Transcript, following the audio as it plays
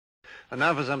And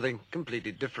now for something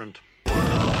completely different.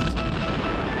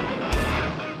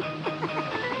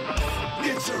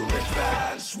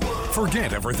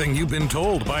 Forget everything you've been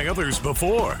told by others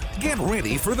before. Get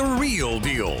ready for the real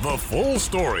deal, the full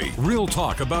story. Real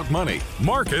talk about money,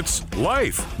 markets,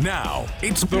 life. Now,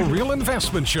 it's The Real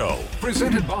Investment Show,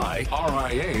 presented by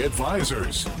RIA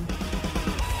Advisors.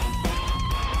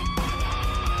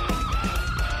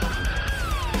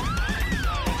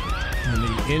 And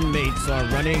the inmates are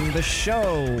running the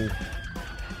show.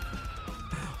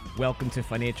 Welcome to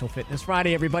Financial Fitness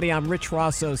Friday, everybody. I'm Rich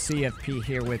Rosso, CFP,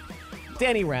 here with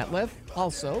Danny Ratliff,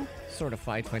 also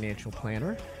certified financial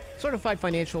planner. Certified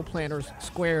Financial Planners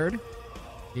Squared,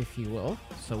 if you will.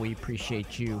 So we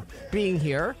appreciate you being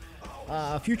here.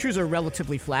 Futures are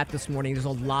relatively flat this morning. There's a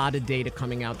lot of data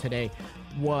coming out today.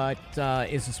 What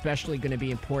is especially going to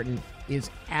be important is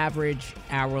average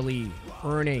hourly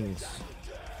earnings.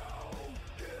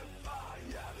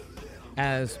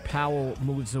 As Powell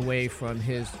moves away from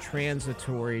his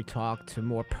transitory talk to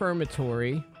more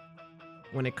permatory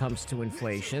when it comes to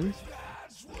inflation,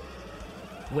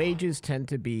 wages tend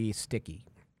to be sticky.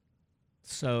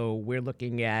 So we're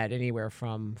looking at anywhere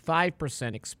from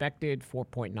 5% expected,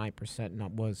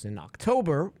 4.9% was in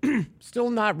October. Still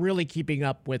not really keeping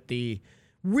up with the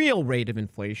real rate of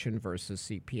inflation versus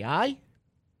CPI,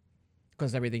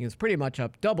 because everything is pretty much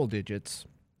up double digits.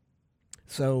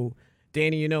 So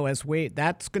Danny,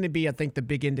 that's going to be, I think, the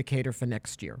big indicator for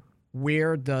next year.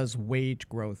 Where does wage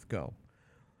growth go?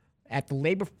 At the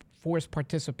labor force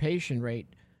participation rate,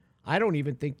 I don't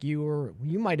even think you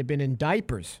might have been in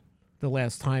diapers the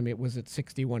last time it was at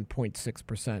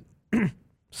 61.6%.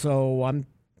 So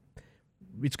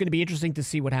it's going to be interesting to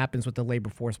see what happens with the labor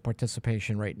force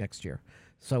participation rate next year.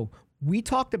 So we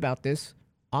talked about this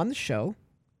on the show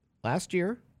last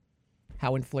year,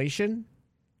 how inflation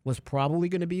was probably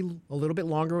going to be a little bit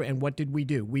longer. And what did we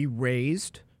do? We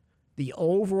raised the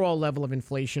overall level of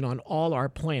inflation on all our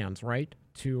plans, right,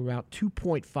 to about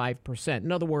 2.5%.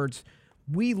 In other words,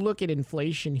 we look at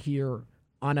inflation here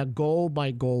on a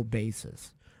goal-by-goal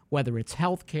basis, whether it's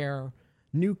healthcare,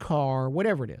 new car,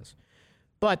 whatever it is.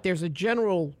 But there's a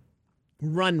general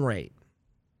run rate,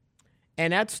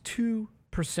 and that's 2%,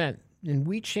 and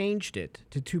we changed it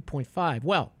to 2.5.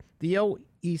 Well, the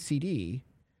OECD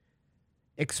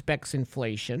expects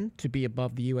inflation to be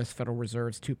above the U.S. Federal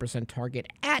Reserve's 2% target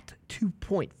at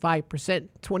 2.5%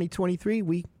 2023.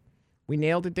 We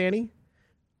nailed it, Danny.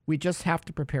 We just have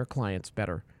to prepare clients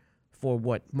better for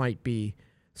what might be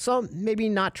some, maybe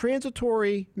not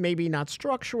transitory, maybe not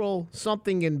structural,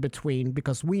 something in between,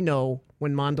 because we know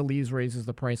when Mondelez raises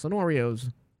the price on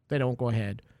Oreos, they don't go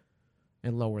ahead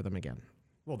and lower them again.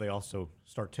 Well, they also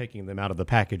start taking them out of the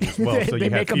package as well, so they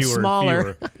you make have them fewer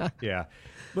smaller. and fewer. Yeah.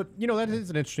 But, that is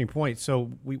an interesting point. So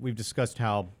we've discussed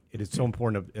how it is so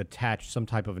important to attach some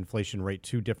type of inflation rate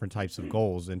to different types of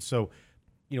goals. And so,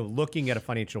 looking at a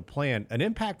financial plan, an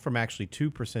impact from actually 2%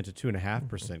 to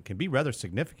 2.5% can be rather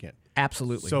significant.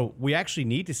 Absolutely. So we actually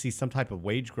need to see some type of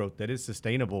wage growth that is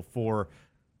sustainable for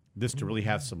this to really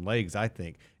have some legs, I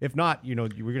think. If not, we're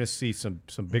going to see some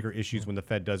bigger issues when the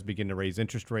Fed does begin to raise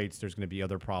interest rates. There's going to be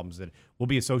other problems that will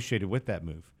be associated with that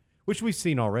move, which we've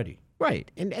seen already. Right.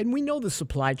 And we know the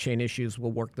supply chain issues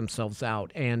will work themselves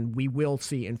out, and we will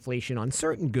see inflation on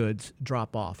certain goods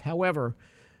drop off. However,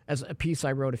 as a piece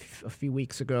I wrote a few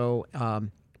weeks ago,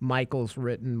 Michael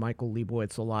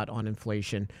Leibowitz, a lot on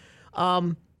inflation.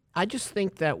 I just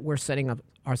think that we're setting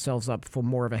ourselves up for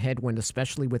more of a headwind,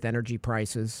 especially with energy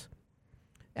prices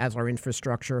as our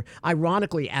infrastructure.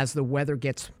 Ironically, as the weather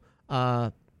gets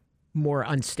more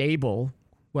unstable,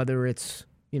 whether it's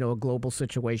a global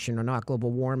situation or not, global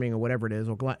warming or whatever it is,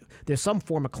 or there's some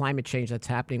form of climate change that's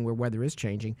happening where weather is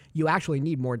changing, you actually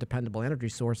need more dependable energy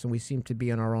source, and we seem to be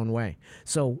in our own way.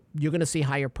 So you're going to see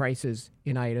higher prices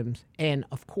in items. And,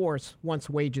 of course, once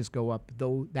wages go up,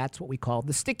 though, that's what we call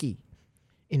the sticky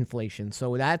inflation.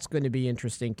 So that's going to be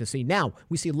interesting to see. Now,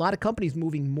 we see a lot of companies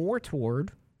moving more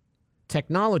toward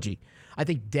technology. I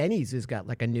think Denny's has got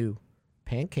like a new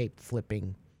pancake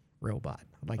flipping robot.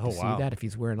 I'd like to see that if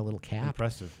he's wearing a little cap.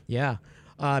 Impressive. Yeah.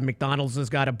 McDonald's has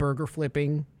got a burger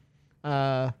flipping.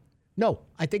 No,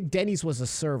 I think Denny's was a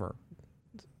server,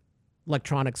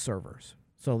 electronic servers.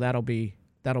 So that'll be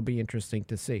interesting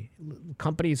to see.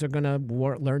 Companies are going to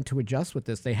learn to adjust with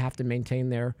this. They have to maintain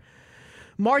their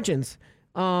margins.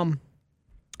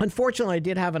 Unfortunately, I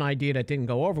did have an idea that didn't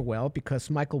go over well because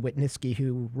Michael Witniski,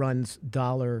 who runs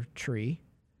Dollar Tree,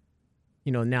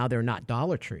 now they're not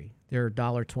Dollar Tree. They're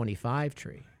 $1.25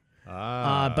 tree.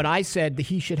 But I said that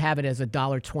he should have it as a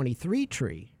 $1.23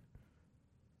 tree.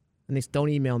 And they don't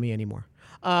email me anymore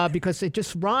because it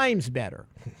just rhymes better.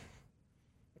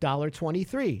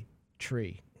 $1.23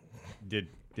 tree. Did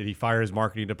he fire his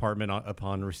marketing department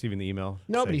upon receiving the email?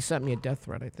 No, but he sent me a death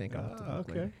threat, I think. I'll have to look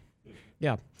Okay. later.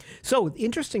 Yeah. So,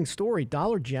 interesting story.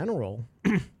 Dollar General,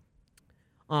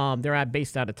 they're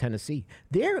based out of Tennessee.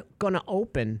 They're going to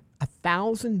open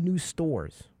 1,000 new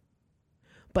stores.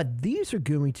 But these are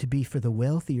going to be for the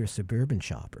wealthier suburban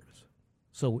shoppers.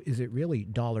 So, is it really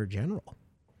Dollar General?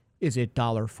 Is it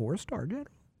Dollar 4-Star General?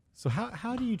 So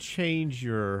how do you change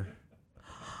your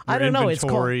I don't know. It's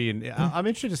called. inventory? And I'm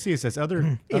interested to see. It says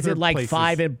other. Is other it like places.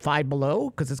 5 and 5 below?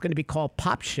 Because it's going to be called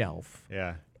Pop Shelf.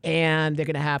 Yeah. And they're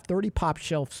going to have 30 Pop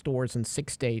Shelf stores in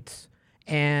 6 states.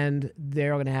 And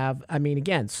they're going to have,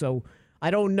 again, so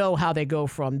I don't know how they go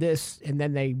from this and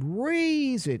then they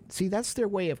raise it. See, that's their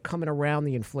way of coming around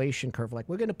the inflation curve. Like,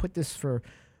 we're going to put this for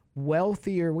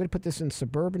wealthier, we're going to put this in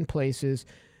suburban places.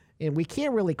 And we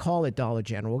can't really call it Dollar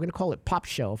General. We're going to call it Pop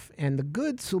Shelf. And the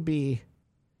goods will be,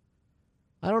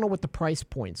 I don't know what the price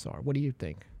points are. What do you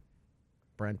think,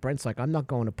 Brent? Brent's like, I'm not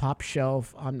going to Pop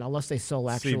Shelf unless they sell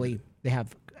they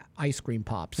have ice cream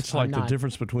pops. It's like the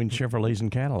difference between Chevrolets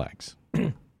and Cadillacs.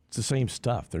 It's the same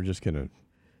stuff. They're just going to.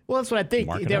 Well, that's what I think.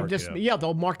 Mark it They'll up, just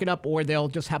they'll mark it up, or they'll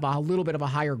just have a little bit of a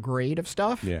higher grade of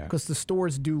stuff. Yeah. Because the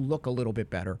stores do look a little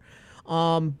bit better.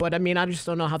 But I just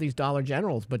don't know how these Dollar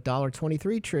Generals. But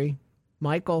 $1.23 tree,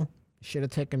 Michael should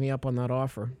have taken me up on that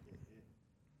offer.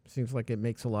 Seems like it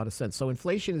makes a lot of sense. So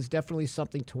inflation is definitely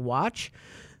something to watch.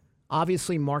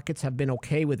 Obviously, markets have been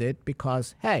okay with it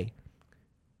because, hey,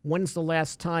 when's the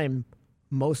last time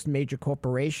most major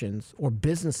corporations or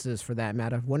businesses, for that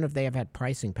matter, when have they have had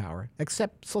pricing power?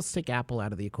 Except, so let's take Apple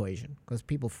out of the equation because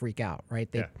people freak out,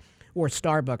 right? Or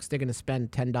Starbucks, they're going to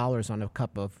spend $10 on a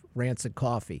cup of rancid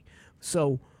coffee.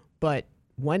 So, but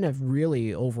when have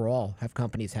really overall have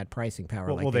companies had pricing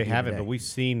power? Well, they haven't, but we've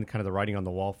seen kind of the writing on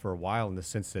the wall for a while in the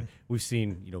sense that we've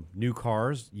seen, new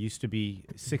cars used to be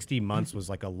 60 months was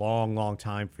like a long, long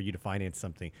time for you to finance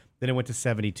something. Then it went to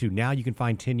 72. Now you can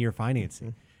find 10-year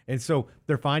financing. And so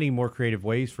they're finding more creative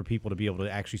ways for people to be able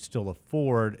to actually still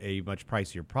afford a much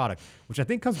pricier product, which I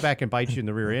think comes back and bites you in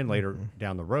the rear end later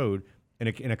down the road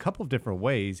in a couple of different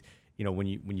ways. When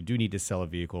you do need to sell a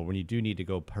vehicle, when you do need to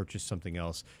go purchase something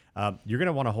else, you're going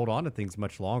to want to hold on to things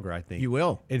much longer, I think. You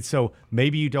will. And so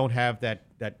maybe you don't have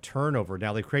that turnover.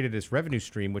 Now they've created this revenue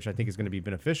stream, which I think is going to be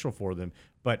beneficial for them,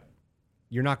 but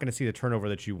you're not going to see the turnover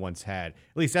that you once had.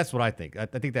 At least that's what I think. I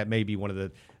think that may be one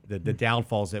of the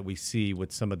downfalls that we see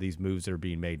with some of these moves that are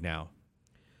being made now.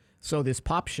 So this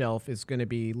Pop Shelf is going to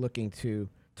be looking to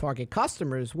target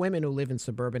customers. Women who live in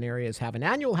suburban areas have an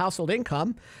annual household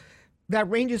income that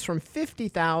ranges from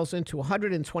 $50,000 to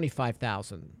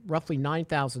 $125,000, roughly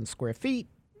 9,000 square feet.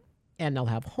 And they'll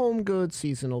have home goods,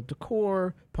 seasonal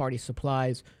decor, party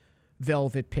supplies,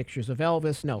 velvet pictures of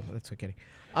Elvis. No, that's okay.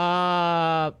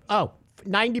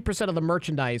 90% of the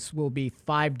merchandise will be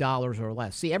 $5 or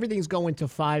less. See, everything's going to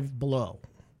 5 below.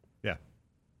 Yeah.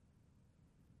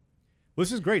 Well,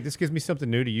 this is great. This gives me something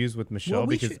new to use with Michelle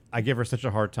because I give her such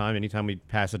a hard time anytime we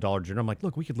pass a Dollar General. I'm like,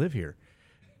 look, we could live here.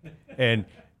 And,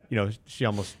 she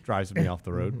almost drives me off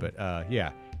the road. But,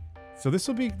 yeah. So this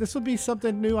will be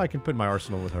something new I can put in my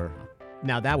arsenal with her.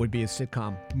 Now, that would be a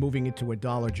sitcom, moving into a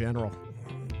Dollar General.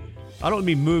 I don't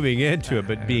mean moving into it,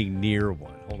 but being near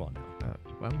one. Hold on now.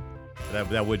 Well,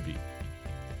 that would be.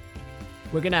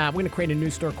 We're gonna create a new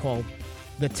store called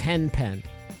the 10 Pen.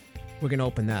 We're gonna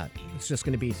open that. It's just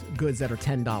gonna be goods that are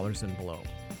 $10 and below.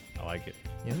 I like it.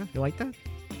 Yeah, you like that?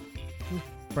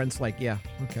 Brent's like, yeah,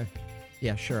 okay.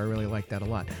 Yeah, sure, I really like that a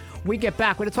lot. We get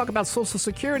back, we're gonna talk about Social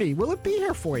Security. Will it be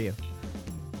here for you?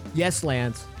 Yes,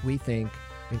 Lance, we think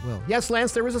it will. Yes,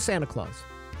 Lance, there is a Santa Claus.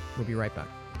 We'll be right back.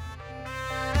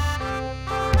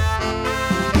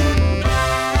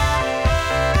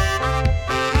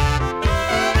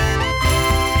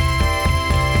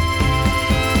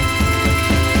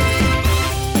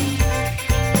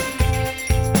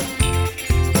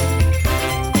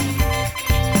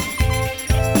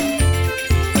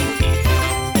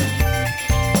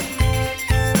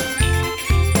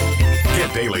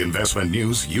 Daily investment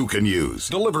news you can use.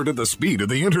 Delivered at the speed of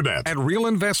the internet at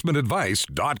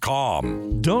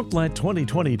realinvestmentadvice.com. Don't let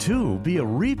 2022 be a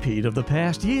repeat of the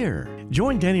past year.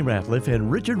 Join Danny Ratliff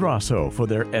and Richard Rosso for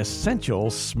their essential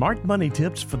smart money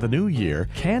tips for the new year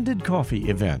Candid Coffee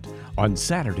event on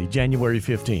Saturday, January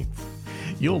 15th.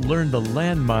 You'll learn the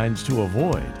landmines to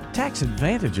avoid, tax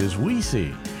advantages we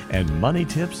see, and money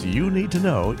tips you need to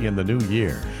know in the new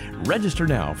year. Register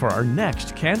now for our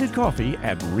next Candid Coffee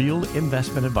at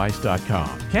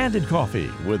realinvestmentadvice.com. Candid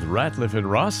Coffee with Ratliff and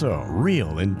Rosso,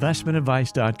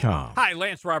 realinvestmentadvice.com. Hi,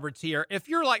 Lance Roberts here. If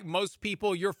you're like most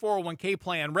people, your 401k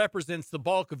plan represents the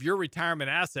bulk of your retirement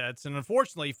assets. And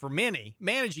unfortunately for many,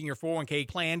 managing your 401k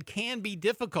plan can be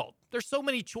difficult. There's so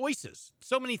many choices,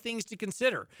 so many things to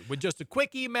consider. With just a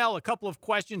quick email, a couple of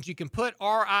questions, you can put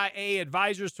RIA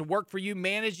advisors to work for you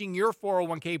managing your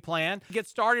 401k plan. Get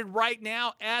started right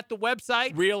now at the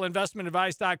website,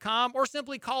 realinvestmentadvice.com, or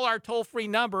simply call our toll-free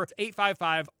number,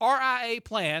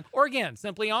 855-RIA-PLAN, or again,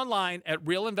 simply online at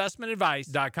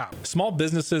realinvestmentadvice.com. Small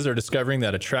businesses are discovering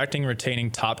that attracting and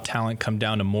retaining top talent come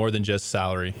down to more than just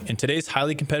salary. In today's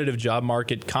highly competitive job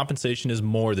market, compensation is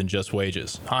more than just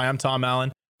wages. Hi, I'm Tom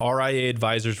Allen, RIA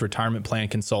Advisors Retirement Plan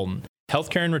Consultant.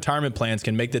 Healthcare and retirement plans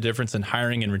can make the difference in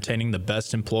hiring and retaining the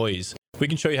best employees. We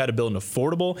can show you how to build an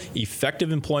affordable,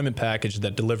 effective employment package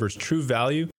that delivers true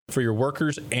value for your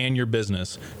workers and your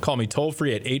business. Call me toll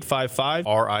free at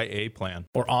 855-RIA-PLAN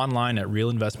or online at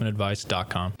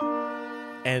realinvestmentadvice.com.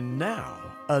 And now,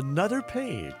 another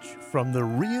page from the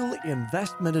Real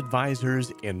Investment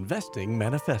Advisors Investing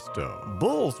Manifesto.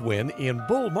 Bulls win in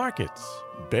bull markets.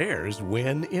 Bears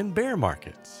win in bear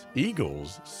markets.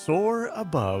 Eagles soar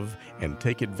above and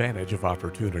take advantage of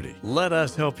opportunity. Let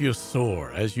us help you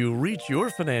soar as you reach your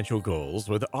financial goals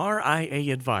with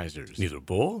RIA Advisors. Neither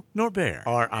bull nor bear.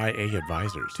 RIA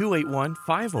Advisors,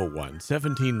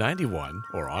 281-501-1791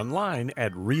 or online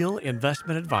at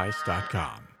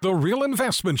realinvestmentadvice.com. The Real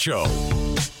Investment Show.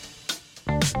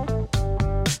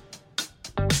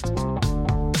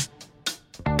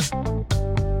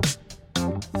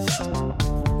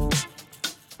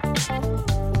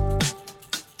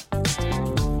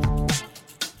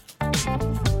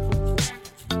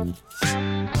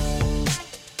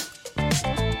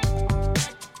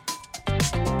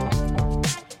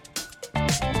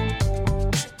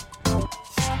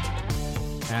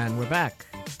 And we're back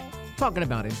talking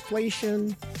about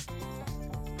inflation.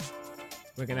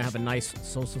 We're going to have a nice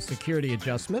Social Security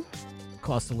adjustment,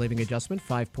 cost of living adjustment,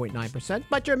 5.9%.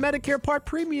 But your Medicare Part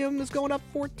premium is going up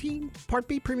Part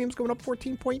B premium is going up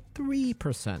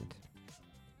 14.3%.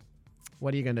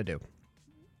 What are you going to do?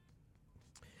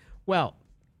 Well,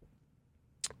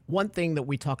 one thing that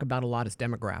we talk about a lot is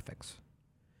demographics,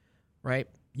 right?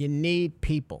 You need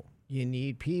people. You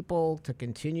need people to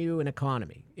continue an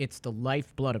economy. It's the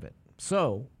lifeblood of it.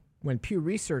 So when Pew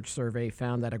Research survey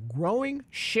found that a growing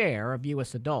share of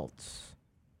U.S. adults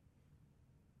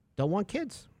don't want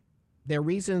kids. Their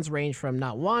reasons range from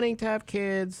not wanting to have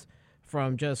kids,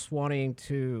 from just wanting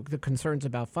the concerns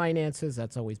about finances,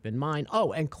 that's always been mine.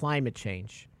 Oh, and climate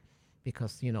change,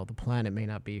 because, the planet may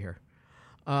not be here.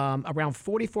 Around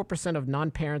 44% of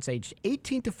non-parents aged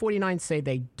 18 to 49 say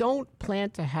they don't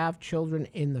plan to have children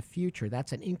in the future.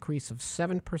 That's an increase of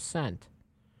 7%,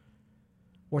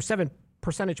 or 7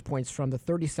 percentage points from the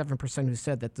 37% who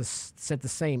said the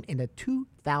same in a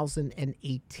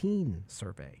 2018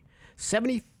 survey.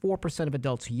 74% of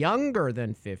adults younger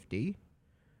than 50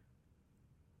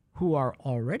 who are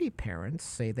already parents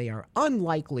say they are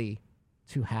unlikely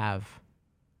to have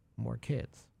more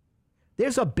kids.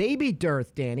 There's a baby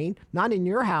dearth, Danny, not in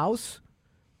your house,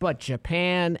 but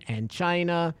Japan and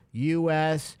China,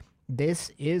 U.S.,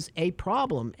 this is a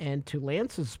problem. And to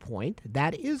Lance's point,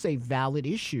 that is a valid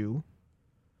issue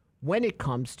when it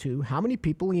comes to how many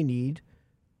people you need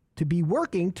to be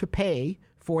working to pay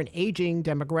for an aging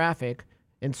demographic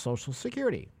in Social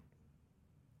Security.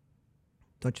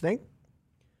 Don't you think?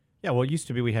 Yeah, well, it used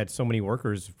to be we had so many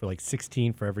workers for like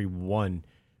 16 for every one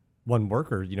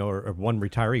worker, or one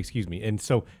retiree, excuse me. And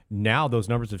so now those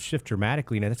numbers have shifted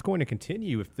dramatically, and that's going to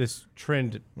continue if this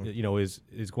trend, is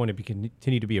going to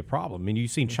continue to be a problem. I mean, you've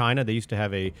seen China; they used to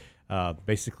have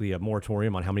basically a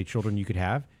moratorium on how many children you could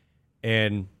have,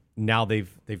 and now they've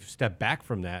stepped back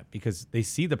from that because they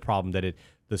see the problem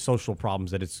the social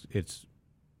problems that it's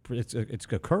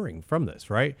occurring from this,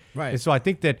 right? Right. And so I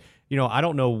think that I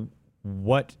don't know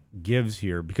what gives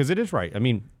here, because it is right. I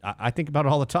mean, I think about it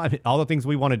all the time, all the things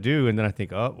we want to do, and then I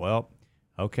think, oh, well,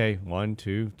 okay, 1,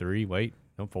 2, 3, wait,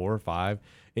 no, 4, 5.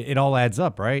 It all adds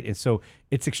up, right? And so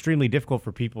it's extremely difficult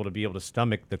for people to be able to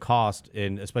stomach the cost,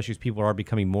 and especially as people are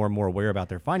becoming more and more aware about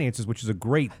their finances, which is a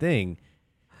great thing.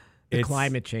 The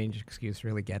climate change excuse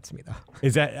really gets me, though.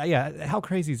 Is that, yeah, how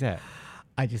crazy is that?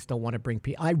 I just don't want to bring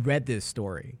people. I read this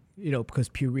story, because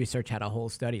Pew Research had a whole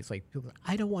study. It's like,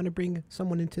 I don't want to bring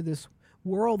someone into this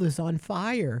world is on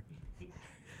fire.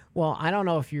 Well, I don't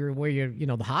know if you're where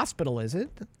the hospital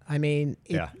isn't. I mean,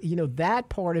 that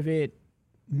part of it,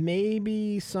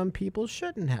 maybe some people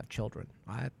shouldn't have children.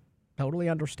 Totally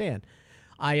understand.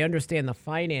 I understand the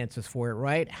finances for it,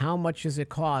 right? How much does it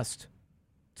cost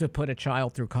to put a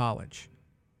child through college?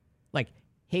 Like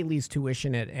Haley's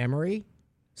tuition at Emory,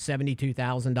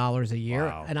 $72,000 a year.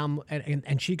 Wow.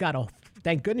 And she got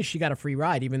thank goodness she got a free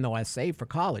ride, even though I saved for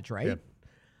college, right? Yeah.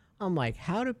 I'm like,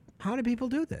 how do people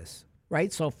do this?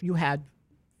 Right? So if you had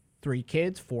 3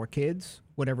 kids, 4 kids,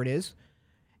 whatever it is,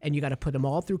 and you got to put them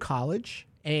all through college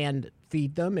and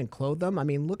feed them and clothe them. I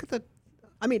mean,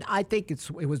 I think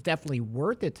it was definitely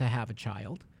worth it to have a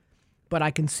child, but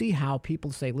I can see how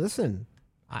people say, listen,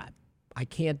 I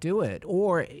can't do it.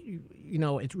 Or,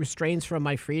 it restrains from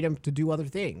my freedom to do other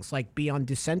things, like be on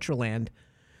Decentraland,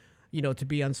 to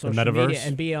be on social media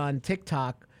and be on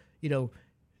TikTok,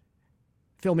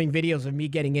 filming videos of me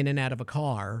getting in and out of a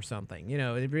car or something.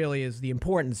 It really is the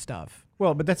important stuff.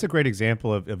 Well, but that's a great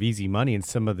example of easy money and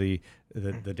some of the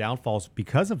downfalls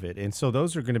because of it. And so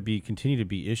those are going to continue to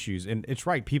be issues. And it's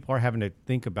right. People are having to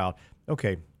think about,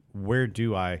 okay, where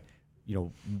do I,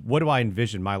 what do I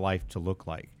envision my life to look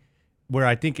like? Where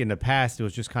I think in the past it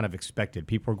was just kind of expected.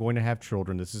 People are going to have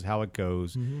children. This is how it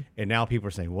goes. Mm-hmm. And now people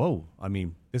are saying, whoa,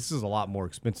 this is a lot more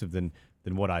expensive than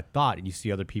what I thought. And you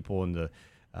see other people in the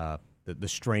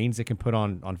strains it can put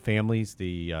on families,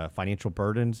 the financial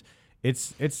burdens.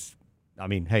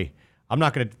 Hey, I'm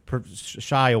not going to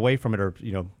shy away from it or,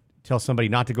 tell somebody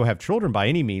not to go have children by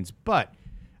any means. But,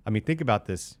 think about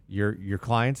this. Your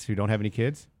clients who don't have any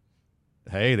kids,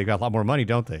 hey, they got a lot more money,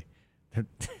 don't they?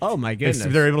 Oh, my goodness.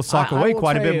 They're able to sock away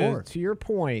quite a bit more. To your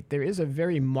point, there is a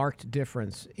very marked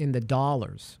difference in the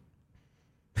dollars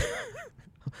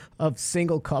of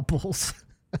single couples.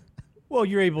 Well,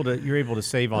 you're able to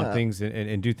save on things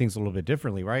and do things a little bit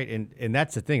differently, right? And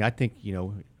that's the thing. I think,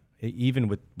 even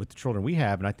with the children we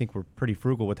have, and I think we're pretty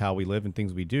frugal with how we live and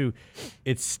things we do,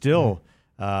 it's still,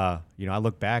 I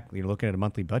look back, looking at a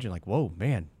monthly budget, like, whoa,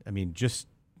 man. Just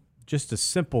the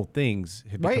simple things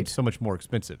have become so much more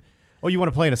expensive. Oh, you want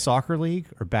to play in a soccer league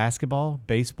or basketball,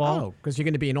 baseball? Oh, because you're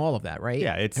going to be in all of that, right?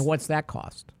 Yeah. And what's that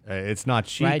cost? It's not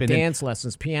cheap. Right, dance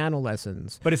lessons, piano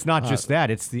lessons. But it's not just that.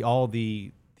 It's all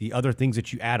the other things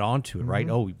that you add on to it, right?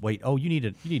 Oh, wait. Oh, you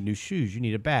need new shoes. You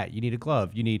need a bat. You need a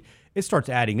glove. It starts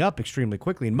adding up extremely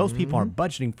quickly. And most people aren't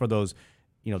budgeting for those,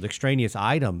 the extraneous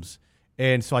items.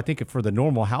 And so I think for the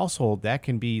normal household, that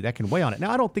can weigh on it.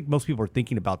 Now, I don't think most people are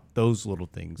thinking about those little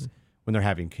things when they're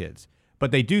having kids. But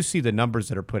they do see the numbers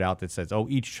that are put out that says, oh,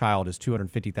 each child is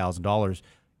 $250,000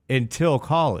 until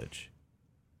college.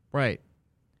 Right.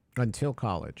 Until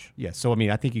college. Yeah. So,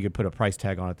 I think you could put a price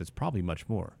tag on it that's probably much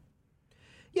more.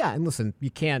 Yeah. And listen,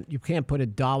 you can't put a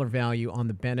dollar value on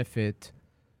the benefit,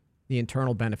 the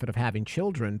internal benefit of having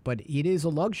children, but it is a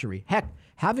luxury. Heck,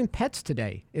 having pets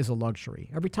today is a luxury.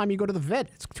 Every time you go to the vet,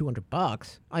 it's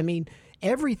 $200.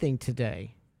 Everything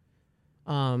today,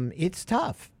 it's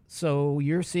tough. So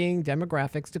you're seeing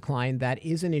demographics decline. That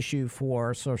is an issue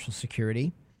for Social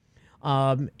Security.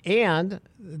 And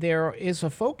there is a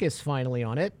focus finally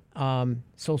on it.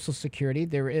 Social Security,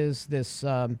 there is this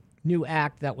new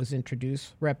act that was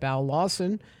introduced. Rep. Al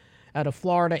Lawson out of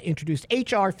Florida introduced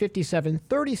H.R.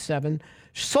 5737,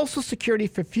 Social Security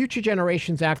for Future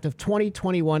Generations Act of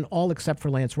 2021, all except for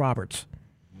Lance Roberts.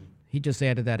 He just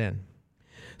added that in.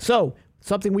 So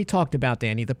something we talked about,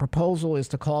 Danny, the proposal is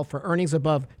to call for earnings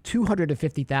above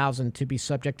 $250,000 to be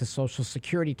subject to Social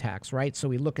Security tax, right? So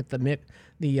we look at the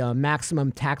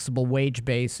maximum taxable wage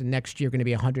base, and next year going to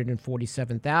be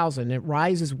 $147,000. It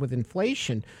rises with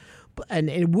inflation, and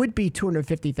it would be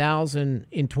 $250,000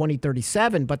 in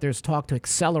 2037. But there's talk to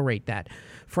accelerate that.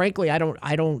 Frankly, I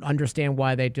don't understand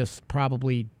why they just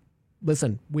probably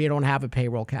listen. We don't have a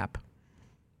payroll cap.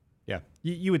 Yeah,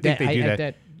 you would think they do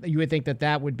that. You would think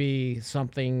that would be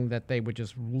something that they would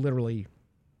just literally,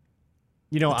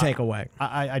 take away.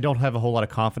 I don't have a whole lot of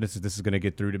confidence that this is going to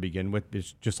get through to begin with.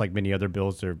 It's just like many other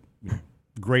bills. They're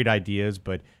great ideas,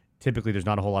 but typically there's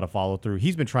not a whole lot of follow through.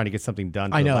 He's been trying to get something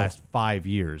done for the last 5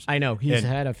 years. I know. He's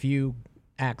had a few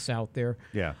acts out there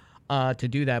to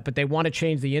do that, but they want to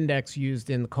change the index used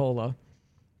in the COLA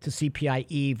to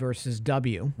CPI-E versus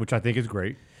W. Which I think is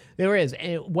great. There is.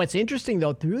 And what's interesting,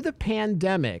 though, through the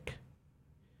pandemic,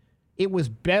 it was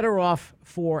better off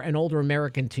for an older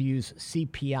American to use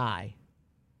CPI-W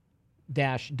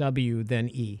than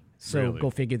E. So really? Go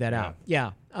figure that out.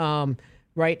 Yeah.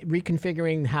 Right.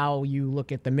 Reconfiguring how you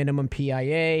look at the minimum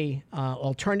PIA,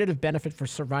 alternative benefit for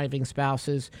surviving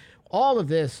spouses. All of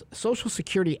this, Social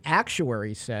Security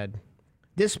actuaries said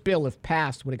this bill, if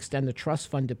passed, would extend the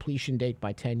trust fund depletion date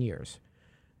by 10 years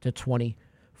to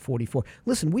 2044.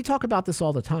 Listen, we talk about this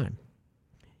all the time.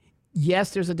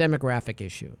 Yes, there's a demographic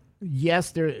issue.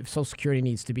 Yes, Social Security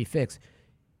needs to be fixed.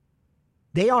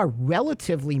 They are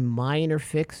relatively minor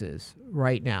fixes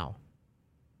right now.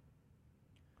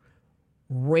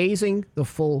 Raising the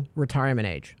full retirement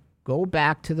age. Go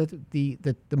back to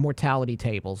the mortality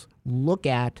tables. Look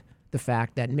at the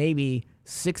fact that maybe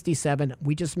 67,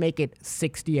 we just make it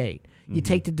 68. You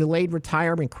take the delayed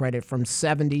retirement credit from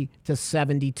 70 to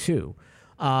 72.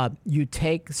 You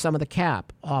take some of the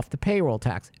cap off the payroll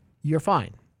tax. You're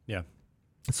fine. Yeah.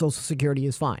 Social Security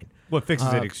is fine. What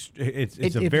fixes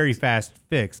it's a very fast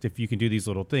fix if you can do these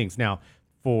little things. Now,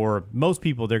 for most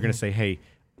people, they're going to say, "Hey,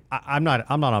 I'm not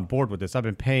on board with this. I've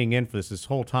been paying in for this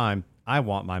whole time. I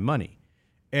want my money."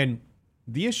 And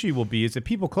the issue will be is that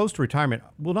people close to retirement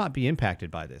will not be impacted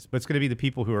by this, but it's going to be the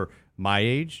people who are my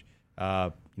age,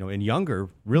 and younger.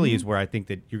 Really is where I think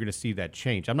that you're going to see that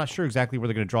change. I'm not sure exactly where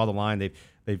they're going to draw the line.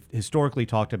 They've historically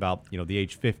talked about the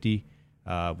age 50.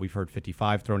 We've heard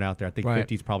 55 thrown out there. I think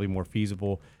 50 is probably more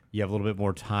feasible. You have a little bit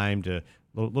more time a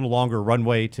little longer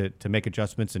runway to make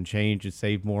adjustments and change and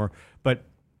save more. But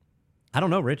I don't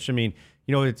know, Rich. I mean,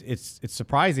 it's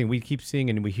surprising. We keep seeing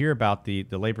and we hear about the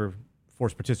labor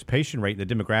force participation rate, the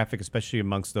demographic, especially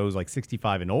amongst those like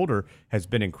 65 and older, has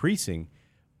been increasing.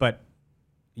 But,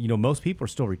 most people are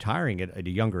still retiring at a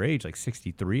younger age, like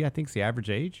 63, I think is the average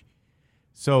age.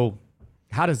 So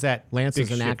how does that Lance big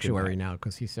is an shift actuary impact? now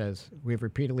because he says we've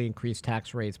repeatedly increased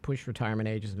tax rates, pushed retirement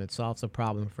ages, and it solves the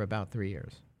problem for about 3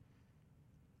 years.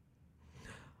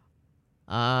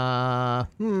 Not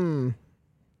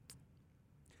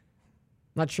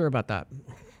sure about that.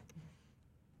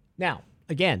 Now,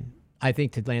 again, I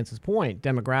think to Lance's point,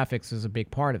 demographics is a big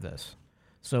part of this.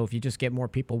 So if you just get more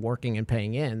people working and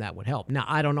paying in, that would help. Now,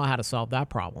 I don't know how to solve that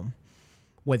problem,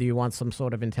 whether you want some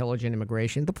sort of intelligent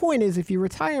immigration. The point is, if you're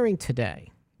retiring today,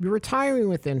 you're retiring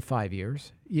within 5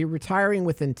 years, you're retiring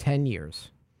within 10 years,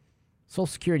 Social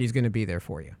Security is going to be there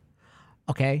for you.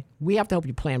 Okay? We have to help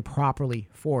you plan properly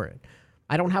for it.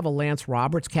 I don't have a Lance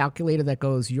Roberts calculator that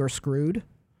goes, you're screwed,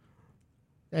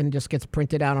 and just gets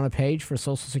printed out on a page for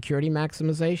Social Security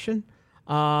maximization.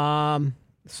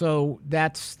 So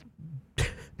that's...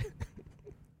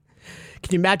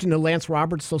 Can you imagine the Lance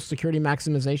Roberts Social Security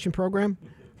maximization program?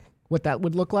 What that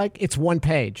would look like? It's one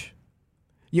page.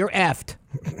 You're effed.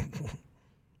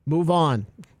 Move on.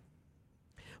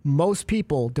 Most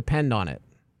people depend on it.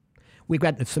 We've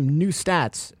got some new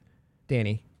stats,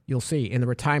 Danny, you'll see, in the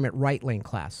retirement right lane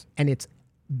class, and it's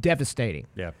devastating.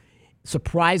 Yeah.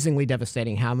 Surprisingly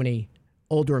devastating how many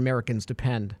older Americans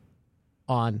depend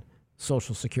on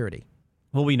Social Security.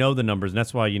 Well, we know the numbers, and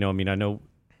that's why, I know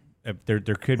there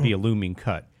could be a looming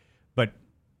cut. But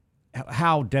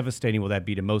how devastating will that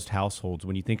be to most households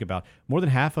when you think about more than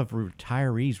half of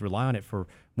retirees rely on it for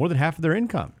more than half of their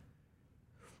income?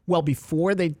 Well,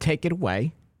 before they take it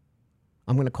away,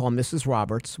 I'm going to call Mrs.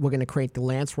 Roberts. We're going to create the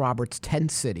Lance Roberts tent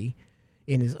city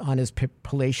on his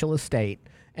palatial estate,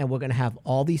 and we're going to have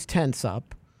all these tents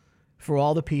up for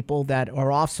all the people that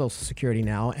are off Social Security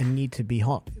now and need to be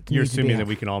home. You're assuming that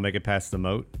we can all make it past the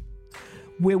moat?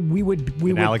 We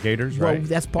would alligators, well, right?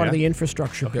 that's part of Yeah. the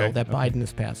infrastructure bill Okay, that okay. Biden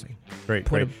is passing. Great.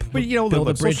 Build But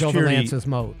a bridge over Lance's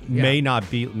moat. Yeah. may not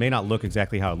look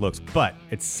exactly how it looks, but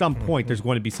at some point there's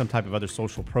going to be some type of other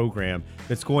social program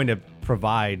that's going to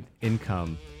provide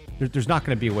income. There's not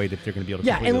going to be a way that they're going to be able to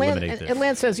completely eliminate this. And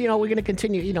Lance says, we're going to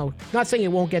continue, not saying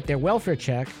you won't get their welfare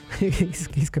check.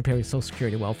 he's comparing Social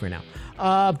Security to welfare now.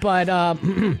 But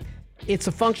it's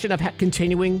a function of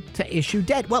continuing to issue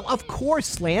debt. Well, of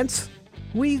course, Lance.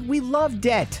 We love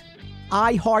debt.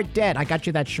 I heart debt. I got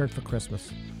you that shirt for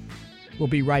Christmas. We'll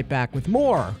be right back with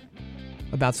more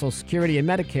about Social Security and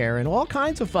Medicare and all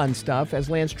kinds of fun stuff as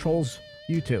Lance trolls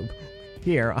YouTube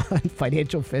here on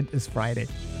Financial Fitness Friday.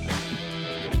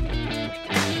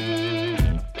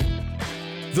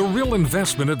 The Real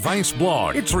Investment Advice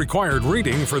blog. It's required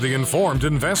reading for the informed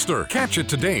investor. Catch it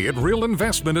today at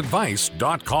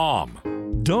realinvestmentadvice.com.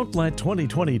 Don't let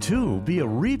 2022 be a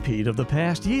repeat of the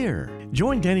past year.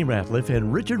 Join Danny Ratliff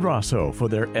and Richard Rosso for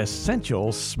their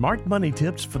essential smart money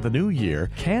tips for the new year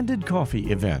Candid Coffee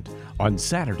event on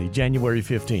Saturday, January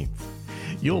 15th.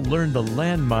 You'll learn the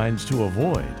landmines to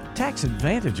avoid, tax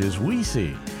advantages we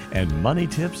see, and money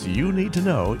tips you need to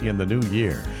know in the new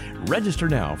year. Register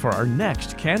now for our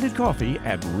next Candid Coffee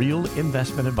at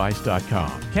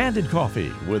realinvestmentadvice.com. Candid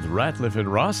Coffee with Ratliff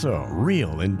and Rosso.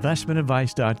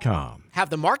 realinvestmentadvice.com. Have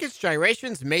the market's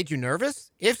gyrations made you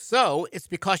nervous? If so, it's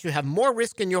because you have more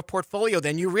risk in your portfolio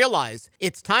than you realize.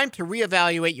 It's time to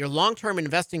reevaluate your long-term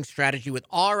investing strategy with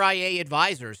RIA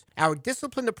Advisors. Our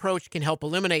disciplined approach can help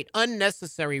eliminate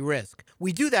unnecessary risk.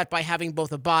 We do that by having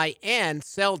both a buy and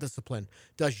sell discipline.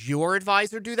 Does your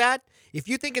advisor do that? If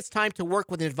you think it's time to work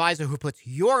with an advisor who puts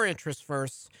your interests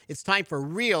first, it's time for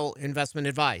real investment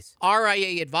advice.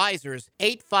 RIA Advisors,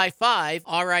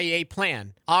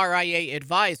 855-RIA-PLAN,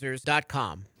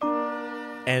 RIAadvisors.com.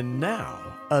 And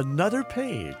now, another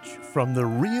page from the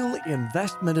Real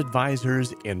Investment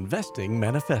Advisors Investing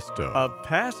Manifesto. A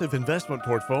passive investment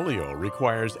portfolio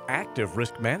requires active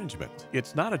risk management.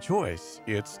 It's not a choice,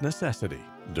 it's necessity.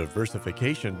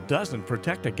 Diversification doesn't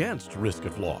protect against risk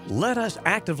of loss. Let us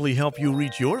actively help you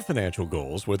reach your financial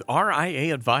goals with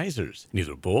RIA Advisors.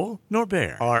 Neither bull nor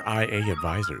bear. RIA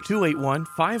Advisors,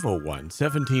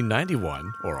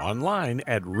 281-501-1791 or online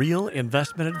at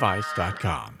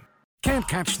realinvestmentadvice.com. Can't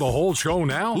catch the whole show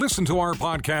now? Listen to our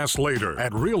podcast later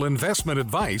at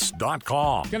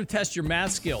realinvestmentadvice.com. Going to test your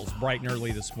math skills bright and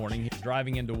early this morning.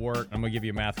 Driving into work, I'm going to give you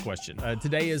a math question.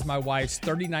 Today is my wife's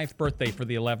 39th birthday for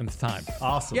the 11th time.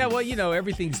 Awesome. Yeah, well, you know,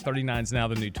 everything's 39 is now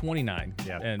the new 29.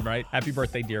 Yeah. And right? Happy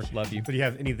birthday, dear. Love you. So do you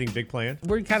have anything big planned?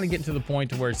 We're kind of getting to the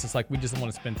point to where it's just like we just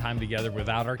want to spend time together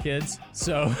without our kids.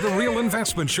 So The Real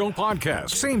Investment Show podcast.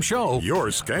 Same show,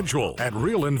 your schedule at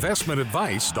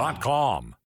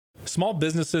realinvestmentadvice.com. Small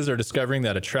businesses are discovering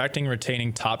that attracting and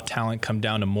retaining top talent come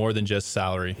down to more than just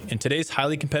salary. In today's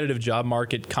highly competitive job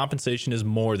market, compensation is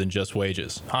more than just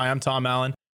wages. Hi, I'm Tom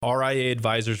Allen, RIA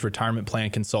Advisors Retirement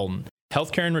Plan Consultant.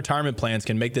 Healthcare and retirement plans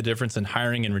can make the difference in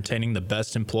hiring and retaining the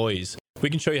best employees. We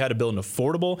can show you how to build an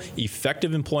affordable,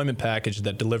 effective employment package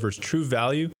that delivers true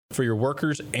value for your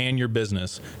workers and your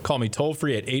business. Call me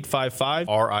toll-free at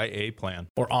 855-RIA-PLAN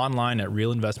or online at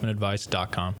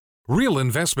realinvestmentadvice.com. Real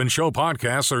Investment Show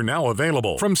podcasts are now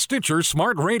available from Stitcher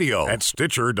Smart Radio at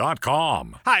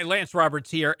Stitcher.com. Hi, Lance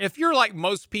Roberts here. If you're like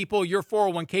most people, your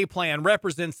 401k plan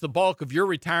represents the bulk of your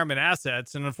retirement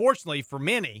assets. And unfortunately for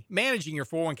many, managing your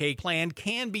 401k plan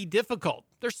can be difficult.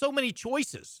 There's so many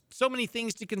choices, so many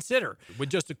things to consider. With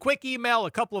just a quick email,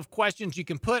 a couple of questions, you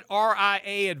can put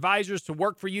RIA Advisors to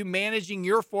work for you managing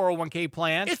your 401k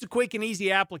plan. It's a quick and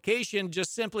easy application.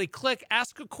 Just simply click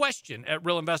Ask a Question at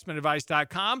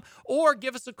realinvestmentadvice.com or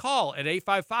give us a call at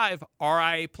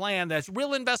 855-RIA-PLAN. That's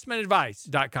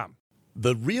realinvestmentadvice.com.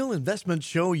 The Real Investment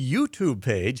Show YouTube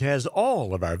page has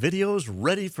all of our videos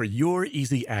ready for your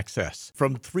easy access.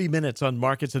 From 3 minutes on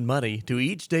markets and money to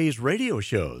each day's radio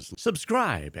shows.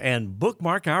 Subscribe and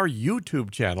bookmark our YouTube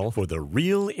channel for The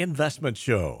Real Investment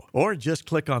Show. Or just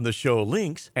click on the show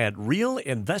links at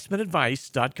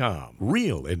realinvestmentadvice.com.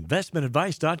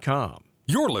 Realinvestmentadvice.com.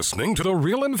 You're listening to The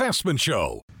Real Investment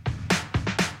Show.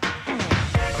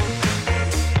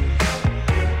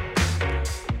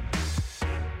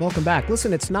 Welcome back.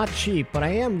 Listen, it's not cheap, but I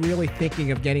am really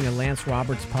thinking of getting a Lance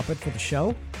Roberts puppet for the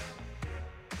show.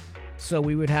 So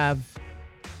Lance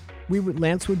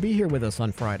would be here with us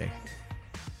on Friday.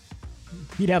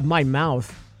 He'd have my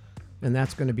mouth, and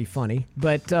that's going to be funny.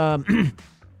 But the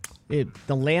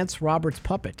Lance Roberts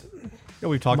puppet. Yeah,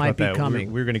 we've talked might about be that.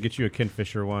 coming. We're going to get you a Ken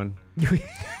Fisher one.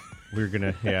 We're going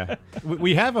to, yeah.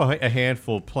 We have a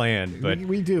handful planned, but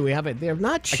we do. We have it. They're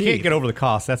not cheap. I can't get over the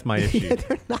cost. That's my issue. Yeah,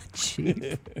 they're not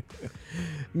cheap.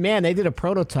 Man, they did a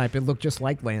prototype. It looked just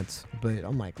like Lance. But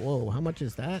I'm like, whoa, how much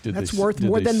is that? That's worth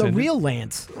more than the real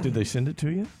Lance. Did they send it to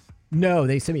you? No,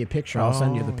 they sent me a picture. I'll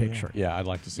send you the picture. Yeah, I'd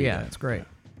like to see that. Yeah, it's great.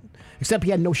 Except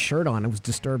he had no shirt on. It was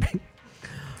disturbing.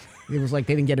 It was like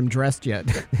they didn't get him dressed yet.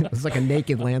 It was like a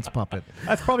naked Lance puppet.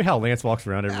 That's probably how Lance walks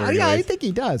around everywhere. Yeah, I think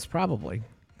he does, probably.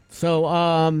 So,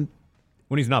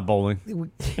 when he's not bowling.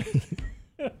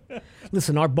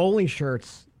 Listen, our bowling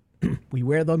shirts, we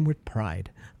wear them with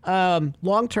pride.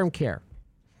 Long-term care.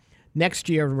 Next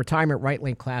year, retirement right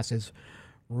lane classes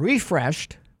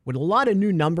refreshed with a lot of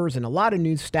new numbers and a lot of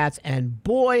new stats. And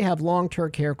boy, have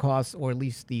long-term care costs, or at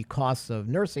least the costs of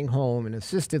nursing home and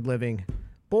assisted living,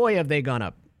 boy, have they gone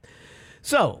up.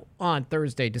 So on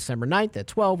Thursday, December 9th at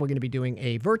 12, we're going to be doing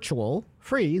a virtual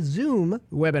free Zoom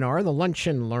webinar, the Lunch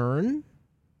and Learn,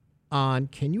 on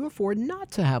can you afford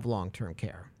not to have long-term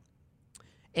care?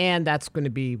 And that's going to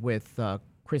be with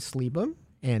Chris Liebem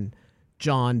and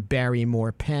John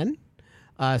Barrymore Penn.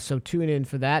 So tune in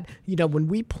for that. You know, when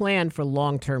we plan for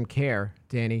long-term care,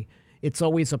 Danny, it's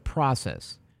always a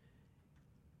process.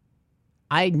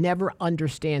 I never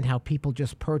understand how people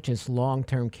just purchase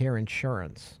long-term care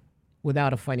insurance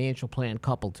without a financial plan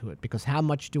coupled to it, because how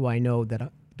much do I know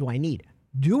that do I need?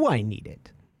 Do I need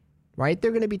it? Right?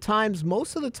 There are going to be times,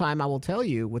 most of the time, I will tell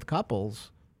you, with couples,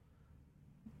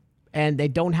 and they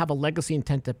don't have a legacy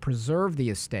intent to preserve the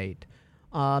estate.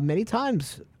 Many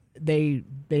times, they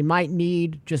might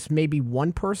need just maybe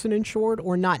one person insured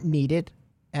or not need it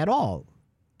at all,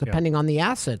 depending on the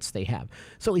assets they have.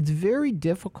 So it's very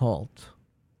difficult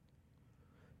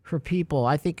for people.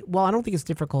 I don't think it's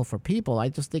difficult for people. I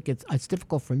just think it's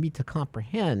difficult for me to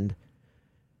comprehend.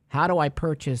 How do I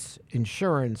purchase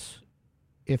insurance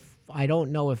if I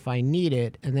don't know if I need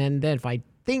it? And then if I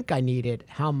think I need it,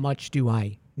 how much do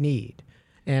I need?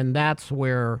 And that's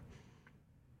where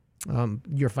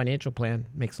your financial plan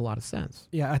makes a lot of sense.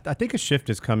 Yeah, I think a shift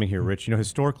is coming here, Rich.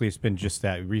 Historically, it's been just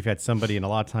that. We've had somebody, and a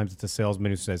lot of times it's a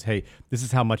salesman who says, hey, this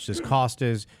is how much this cost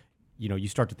is. You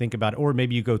start to think about it, or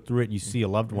maybe you go through it and you see a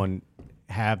loved one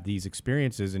have these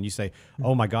experiences and you say,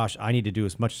 oh my gosh, I need to do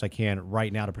as much as I can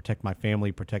right now to protect my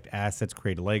family, protect assets,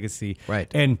 create a legacy. Right.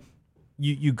 And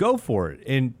you go for it.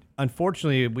 And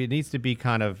unfortunately, it needs to be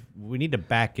we need to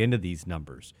back into these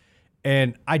numbers.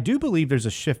 And I do believe there's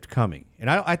a shift coming. And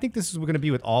I think this is going to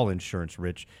be with all insurance,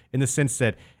 Rich, in the sense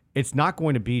that it's not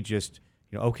going to be just,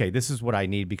 okay, this is what I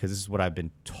need because this is what I've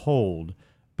been told.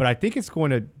 But I think it's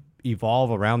going to evolve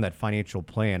around that financial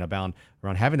plan, around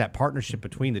having that partnership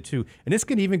between the two. And this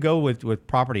can even go with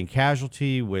property and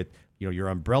casualty, with your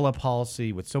umbrella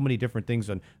policy, with so many different things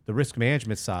on the risk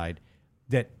management side,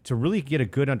 that to really get a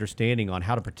good understanding on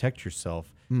how to protect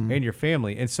yourself and your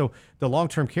family. And so the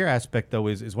long-term care aspect, though,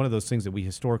 is one of those things that we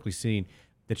historically seen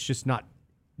that's just not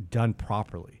done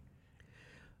properly.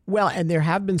 Well, and there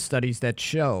have been studies that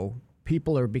show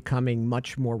people are becoming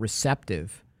much more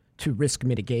receptive to risk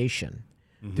mitigation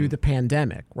through the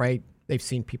pandemic, right? They've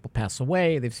seen people pass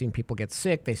away. They've seen people get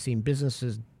sick. They've seen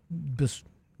businesses just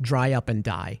dry up and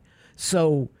die.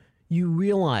 So you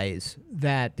realize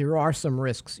that there are some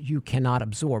risks you cannot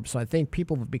absorb. So I think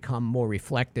people have become more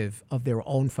reflective of their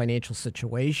own financial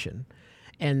situation,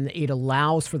 and it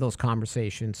allows for those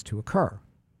conversations to occur,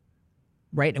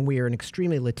 right? And we are an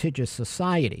extremely litigious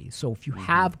society. So if you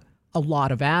have a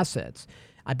lot of assets,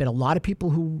 I bet a lot of people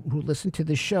who listen to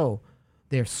this show,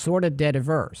 they're sort of debt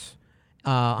averse,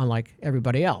 unlike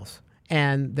everybody else,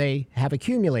 and they have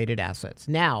accumulated assets.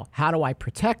 Now, how do I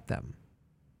protect them,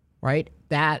 right?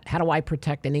 How do I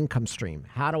protect an income stream?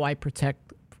 How do I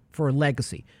protect for a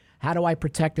legacy? How do I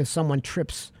protect if someone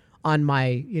trips on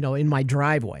my, in my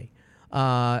driveway,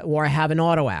 or I have an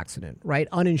auto accident, right?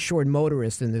 Uninsured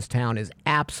motorist in this town is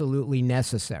absolutely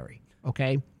necessary,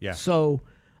 okay? Yeah. So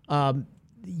I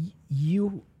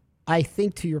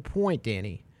think to your point,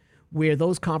 Danny, where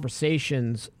those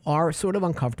conversations are sort of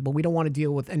uncomfortable. We don't want to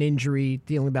deal with an injury,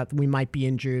 dealing about we might be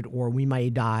injured or we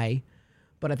might die.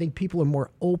 But I think people are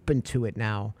more open to it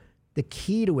now. The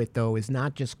key to it, though, is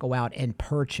not just go out and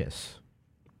purchase.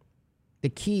 The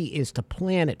key is to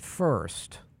plan it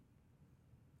first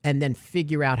and then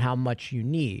figure out how much you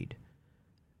need,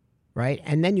 right?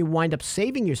 And then you wind up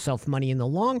saving yourself money in the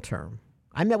long term.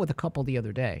 I met with a couple the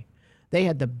other day. They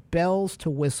had the bells to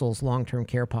whistles long-term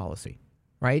care policy,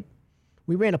 right?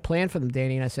 We ran a plan for them,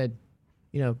 Danny, and I said,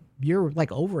 you're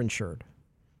like overinsured.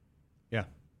 Yeah.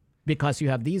 Because you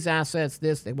have these assets,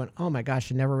 this. They went, oh my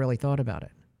gosh, I never really thought about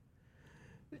it.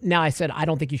 Now I said, I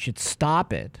don't think you should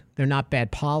stop it. They're not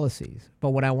bad policies. But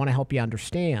what I want to help you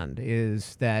understand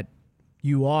is that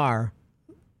you are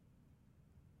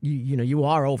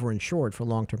overinsured for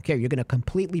long-term care. You're going to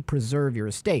completely preserve your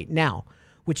estate. Now,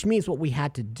 which means what we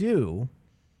had to do,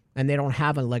 and they don't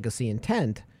have a legacy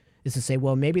intent, is to say,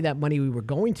 well, maybe that money we were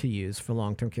going to use for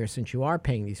long-term care, since you are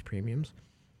paying these premiums,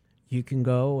 you can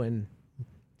go and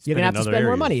you're going to have to spend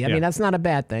more money. I mean, that's not a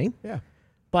bad thing. Yeah.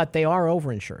 But they are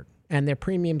overinsured, and their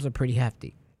premiums are pretty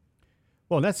hefty.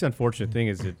 Well, and that's the unfortunate thing,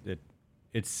 is that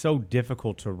it's so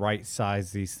difficult to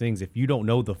right-size these things if you don't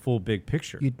know the full big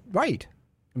picture. Right.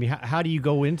 I mean, how do you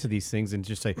go into these things and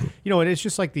just say, and it's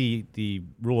just like the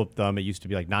rule of thumb. It used to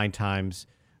be like 9 times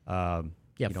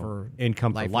for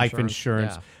income for life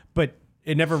insurance. Yeah. But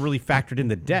it never really factored in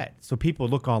the debt. So people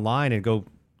look online and go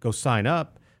sign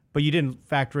up, but you didn't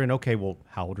factor in, okay, well,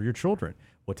 how old are your children?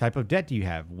 What type of debt do you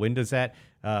have? When do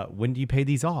you pay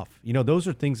these off? Those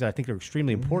are things that I think are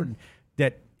extremely important,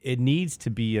 that it needs to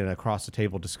be an across the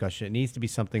table discussion. It needs to be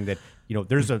something that,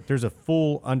 there's a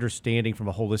full understanding from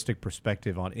a holistic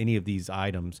perspective on any of these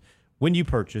items when you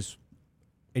purchase,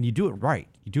 and you do it right.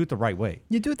 You do it the right way.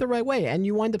 You do it the right way, and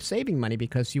you wind up saving money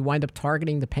because you wind up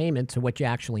targeting the payment to what you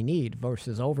actually need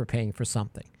versus overpaying for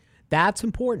something. That's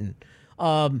important.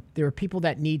 There are people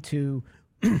that need to,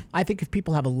 I think if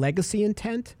people have a legacy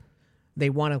intent, they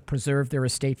want to preserve their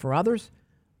estate for others,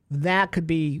 that could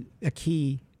be a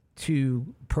key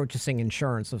to purchasing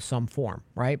insurance of some form,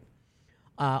 right?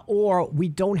 Or we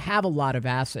don't have a lot of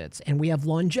assets and we have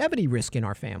longevity risk in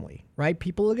our family, right?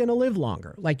 People are going to live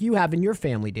longer, like you have in your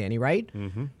family, Danny, right?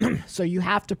 Mm-hmm. So you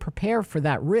have to prepare for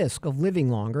that risk of living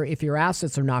longer if your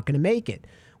assets are not going to make it,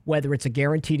 whether it's a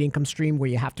guaranteed income stream where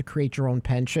you have to create your own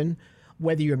pension,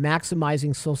 whether you're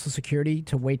maximizing Social Security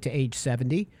to wait to age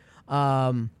 70.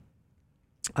 I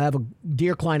have a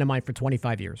dear client of mine for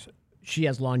 25 years. She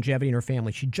has longevity in her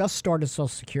family. She just started Social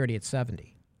Security at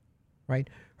 70, right?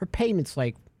 Her payment's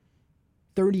like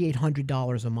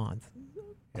 $3,800 a month,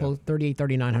 close $3,800,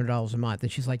 $3,900 a month.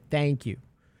 And she's like, thank you.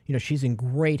 You know, she's in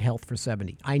great health for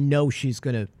 70. I know she's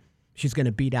gonna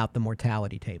beat out the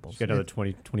mortality tables. She's got another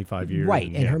 20, 25 years.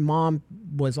 Right, and her mom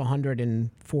was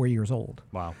 104 years old.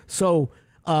 Wow. So,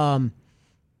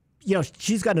 you know,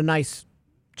 she's got a nice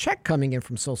check coming in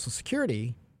from Social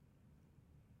Security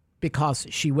because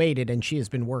she waited and she has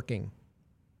been working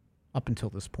up until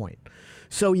this point.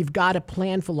 So you've got to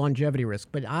plan for longevity risk.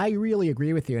 But I really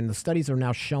agree with you, and the studies are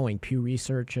now showing, Pew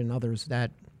Research and others,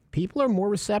 that people are more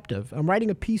receptive. I'm writing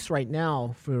a piece right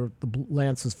now for the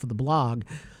Lancers for the blog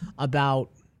about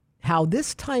how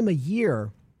this time of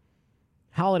year,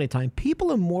 holiday time,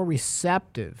 people are more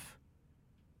receptive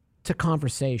to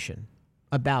conversation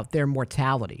about their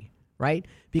mortality, right?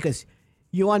 Because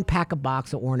you unpack a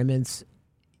box of ornaments,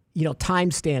 you know,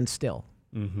 time stands still,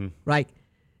 right?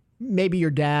 Maybe your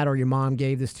dad or your mom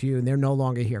gave this to you and they're no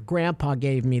longer here. Grandpa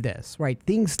gave me this, right?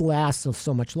 Things last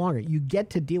so much longer. You get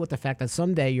to deal with the fact that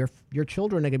someday your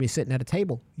children are going to be sitting at a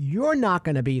table. You're not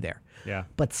going to be there. Yeah.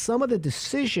 But some of the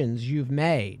decisions you've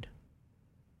made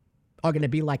are going to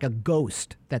be like a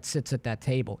ghost that sits at that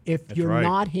table if you're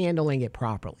not handling it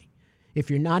properly. If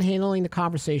you're not handling the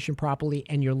conversation properly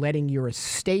and you're letting your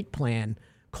estate plan,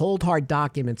 cold hard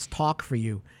documents talk for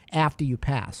you after you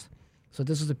pass. So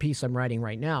this is a piece I'm writing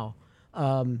right now.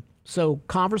 So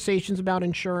conversations about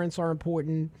insurance are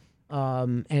important,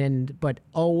 but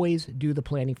always do the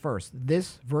planning first.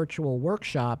 This virtual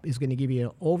workshop is going to give you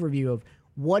an overview of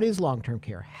what is long-term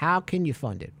care, how can you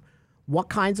fund it, what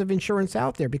kinds of insurance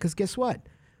out there, because guess what?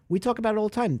 We talk about it all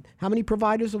the time. How many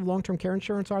providers of long-term care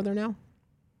insurance are there now?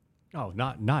 Oh,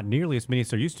 not nearly as many as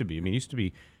there used to be. I mean, it used to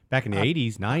be back in the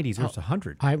 80s, 90s, there was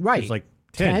 100. Right. It was like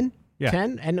 10. Yeah.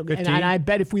 10, and I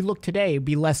bet if we look today, it'd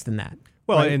be less than that.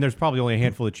 Well, right? And there's probably only a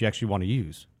handful that you actually want to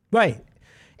use. Right.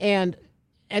 And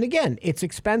again, it's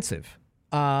expensive,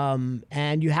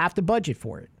 and you have to budget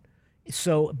for it.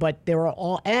 So, but there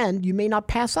are and you may not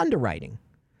pass underwriting.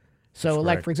 So,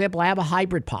 like, for example, I have a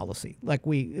hybrid policy,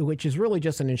 which is really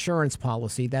just an insurance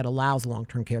policy that allows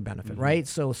long-term care benefit, right?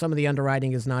 So some of the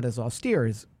underwriting is not as austere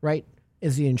as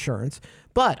the insurance.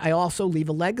 But I also leave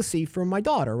a legacy for my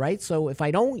daughter, right? So if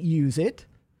I don't use it,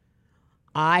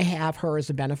 I have her as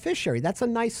a beneficiary. That's a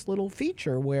nice little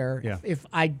feature where if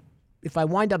I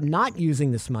wind up not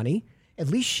using this money, at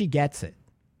least she gets it.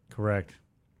 Correct.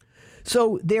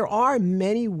 So there are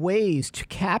many ways to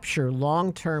capture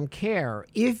long-term care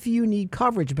if you need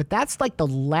coverage, but that's like the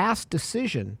last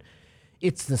decision.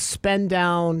 It's the spend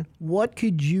down. What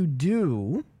could you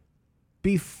do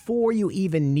before you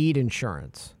even need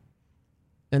insurance?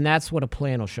 And that's what a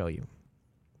plan will show you.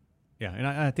 Yeah, and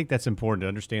I think that's important to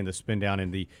understand the spin down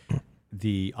and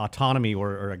the autonomy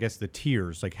or I guess the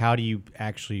tiers. Like, how do you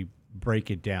actually break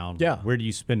it down? Yeah. Where do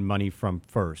you spend money from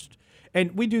first?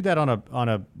 And we do that on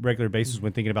a regular basis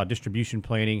when thinking about distribution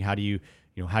planning. How do you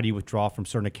withdraw from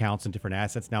certain accounts and different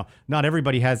assets? Now, not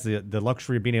everybody has the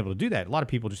luxury of being able to do that. A lot of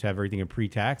people just have everything in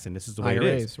pre-tax, and this is the way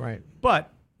IRAs, it is. right.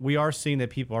 But we are seeing that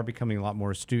people are becoming a lot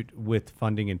more astute with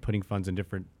funding and putting funds in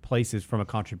different places from a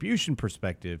contribution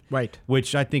perspective. Right.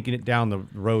 Which I think down the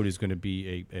road is going to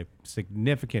be a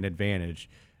significant advantage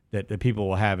that people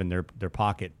will have in their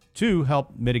pocket to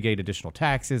help mitigate additional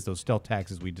taxes, those stealth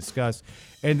taxes we discussed,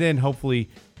 and then hopefully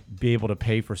be able to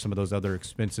pay for some of those other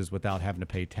expenses without having to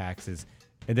pay taxes,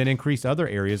 and then increase other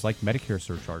areas like Medicare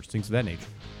surcharge, things of that nature.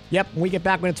 Yep. When we get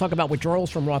back, we're going to talk about withdrawals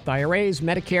from Roth IRAs,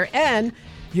 Medicare, and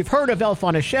you've heard of Elf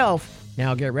on a Shelf.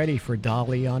 Now get ready for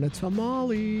Dolly on a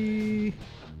Tamale.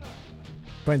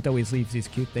 Brent always leaves these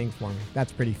cute things for me.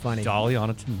 That's pretty funny. Dolly on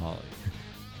a Tamale.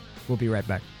 We'll be right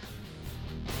back.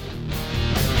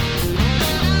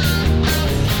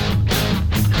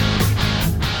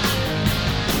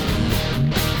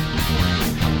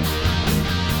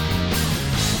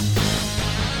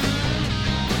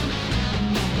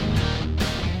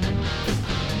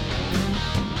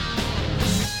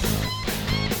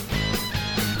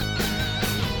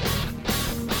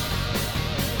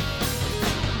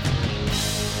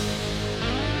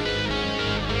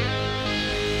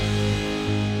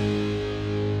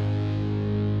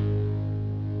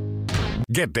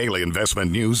 Get daily investment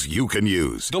news you can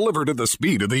use, delivered at the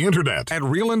speed of the internet at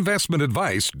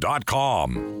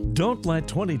realinvestmentadvice.com. Don't let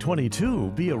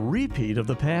 2022 be a repeat of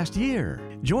the past year.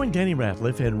 Join Danny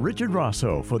Ratliff and Richard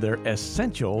Rosso for their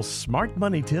essential smart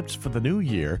money tips for the new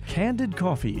year Candid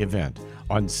Coffee event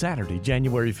on Saturday,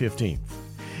 January 15th.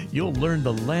 You'll learn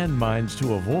the landmines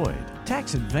to avoid,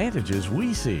 tax advantages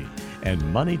we see, and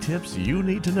money tips you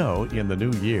need to know in the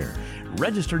new year.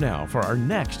 Register now for our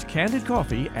next Candid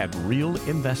Coffee at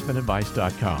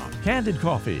realinvestmentadvice.com. Candid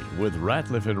Coffee with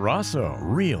Ratliff and Rosso.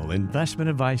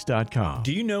 Realinvestmentadvice.com.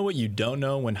 Do you know what you don't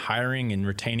know when hiring and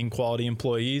retaining quality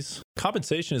employees?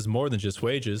 Compensation is more than just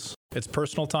wages. It's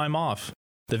personal time off,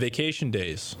 the vacation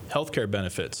days, healthcare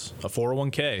benefits, a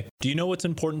 401k. Do you know what's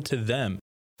important to them?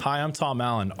 Hi, I'm Tom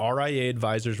Allen, RIA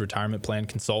Advisors Retirement Plan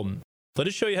Consultant. Let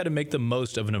us show you how to make the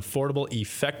most of an affordable,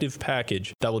 effective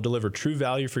package that will deliver true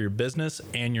value for your business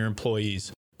and your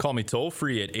employees. Call me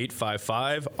toll-free at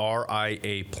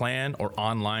 855-RIA-PLAN or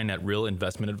online at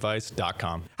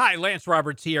realinvestmentadvice.com. Hi, Lance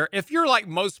Roberts here. If you're like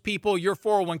most people, your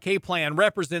 401k plan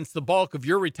represents the bulk of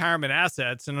your retirement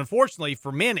assets, and unfortunately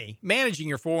for many, managing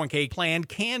your 401k plan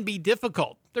can be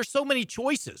difficult. There's so many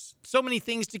choices, so many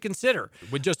things to consider.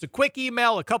 With just a quick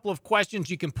email, a couple of questions,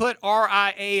 you can put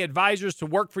RIA advisors to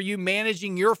work for you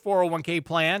managing your 401k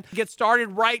plan. Get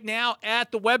started right now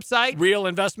at the website,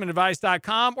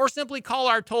 realinvestmentadvice.com, or simply call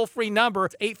our toll-free number,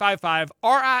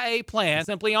 855-RIA-PLAN,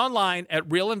 simply online at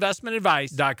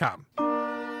realinvestmentadvice.com.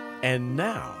 And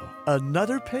now,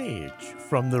 another page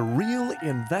from the Real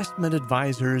Investment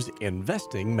Advisors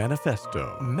Investing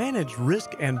Manifesto. Manage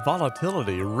risk and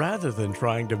volatility rather than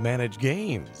trying to manage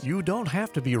gains. You don't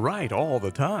have to be right all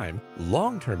the time.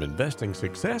 Long-term investing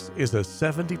success is a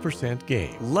 70%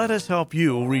 gain. Let us help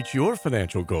you reach your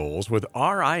financial goals with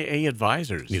RIA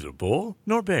Advisors. Neither bull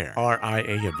nor bear.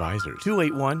 RIA Advisors,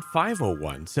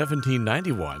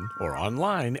 281-501-1791 or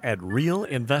online at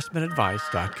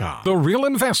realinvestmentadvice.com. The Real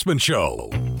Investment Show.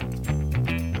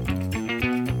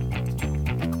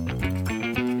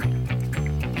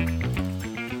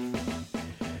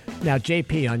 Now,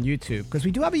 JP on YouTube, because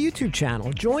we do have a YouTube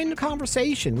channel. Join the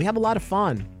conversation. We have a lot of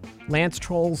fun. Lance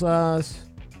trolls us.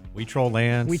 We troll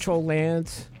Lance. We troll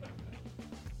Lance.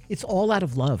 It's all out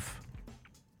of love.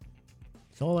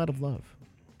 It's all out of love.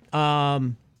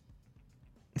 So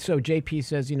JP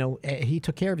says, he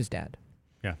took care of his dad.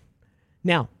 Yeah.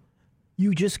 Now,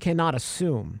 you just cannot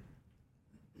assume.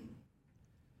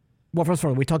 Well, first of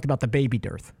all, we talked about the baby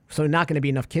dearth. So not going to be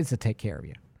enough kids to take care of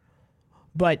you.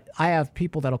 But I have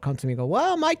people that'll come to me and go,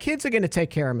 well, my kids are going to take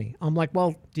care of me. I'm like,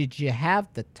 well, did you have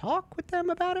the talk with them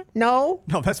about it? No.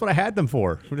 No, that's what I had them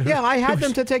for. Yeah, I had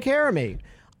them to take care of me.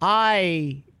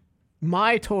 My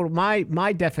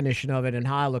definition of it and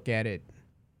how I look at it,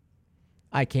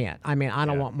 I can't. I mean, I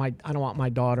don't want my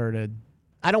daughter to,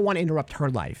 I don't want to interrupt her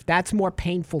life. That's more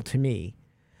painful to me.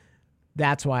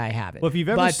 That's why I have it. Well, if you've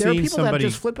ever but seen there are people somebody, that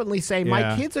just flippantly say,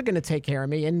 my kids are going to take care of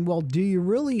me. And well, do you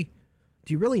really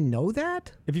know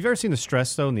that? If you've ever seen the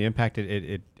stress, though, and the impact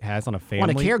it has on a family. On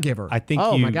a caregiver. I think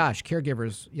oh, my gosh,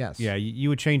 caregivers, yes. Yeah, you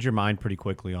would change your mind pretty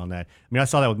quickly on that. I mean, I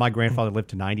saw that with my grandfather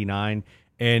lived to 99,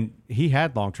 and he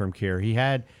had long-term care. He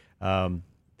had but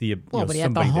he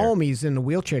had the home. He's in the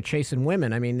wheelchair chasing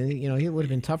women. I mean, it would have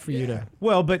been tough for you to.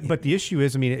 Well, but the issue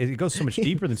is, I mean, it goes so much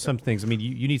deeper than some things. I mean,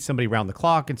 you need somebody around the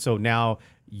clock, and so now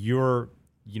you're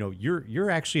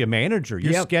actually a manager.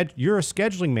 You're a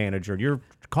scheduling manager. You're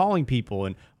calling people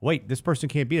and wait, this person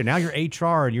can't be there. Now you're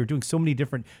HR and you're doing so many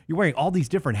different. You're wearing all these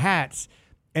different hats,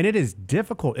 and it is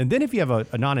difficult. And then if you have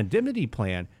a non-indemnity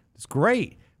plan, it's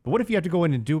great. But what if you have to go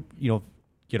in and do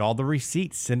get all the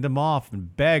receipts, send them off,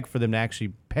 and beg for them to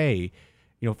actually pay?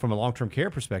 From a long-term care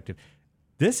perspective,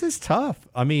 this is tough.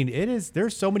 I mean, it is.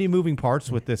 There's so many moving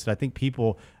parts with this that I think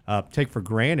people take for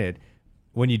granted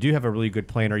when you do have a really good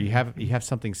plan or you have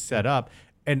something set up.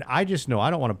 And I just know I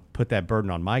don't want to put that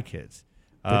burden on my kids.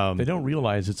 They don't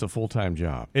realize it's a full-time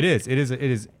job. It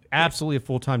is absolutely a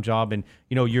full-time job. And,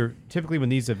 you're typically when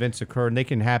these events occur, and they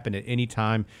can happen at any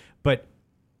time, but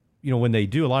when they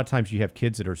do, a lot of times you have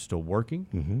kids that are still working.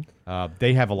 Mm-hmm.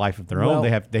 They have a life of their own.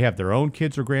 They have their own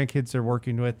kids or grandkids they're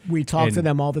working with. We talk to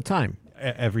them all the time.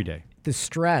 Every day. The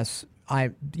stress,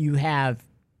 you have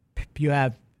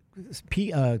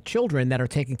children that are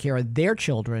taking care of their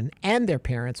children and their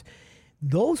parents.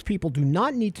 Those people do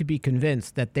not need to be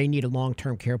convinced that they need a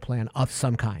long-term care plan of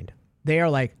some kind. They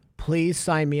are like, please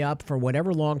sign me up for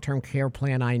whatever long-term care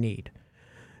plan I need,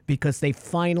 because they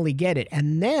finally get it.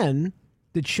 And then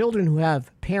the children who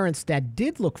have parents that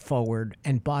did look forward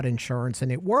and bought insurance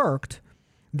and it worked,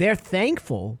 they're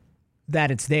thankful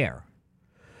that it's there.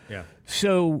 Yeah.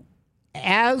 So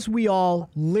as we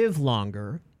all live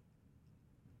longer,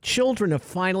 children are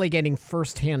finally getting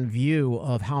firsthand view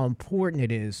of how important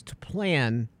it is to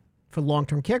plan for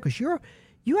long-term care, because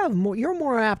you're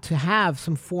more apt to have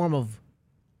some form of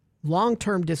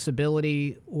long-term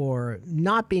disability or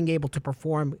not being able to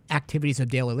perform activities of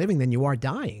daily living than you are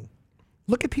dying.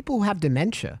 Look at people who have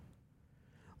dementia,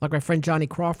 like my friend Johnny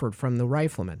Crawford from The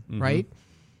Rifleman, right?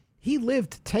 He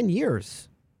lived 10 years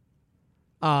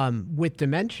with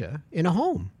dementia in a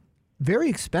home. Very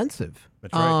expensive.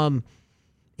 That's right.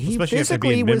 He Especially if they're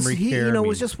physically being was, memory he, care, you know, I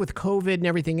was mean- just with COVID and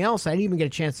everything else. I didn't even get a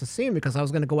chance to see him because I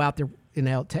was going to go out there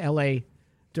to LA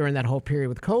during that whole period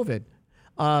with COVID.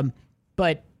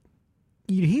 But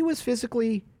he was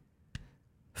physically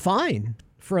fine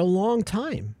for a long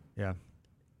time. Yeah.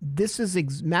 This is,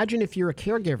 imagine if you're a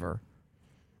caregiver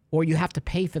or you have to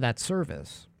pay for that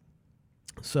service.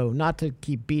 So not to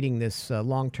keep beating this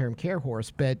long-term care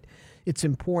horse, but it's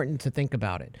important to think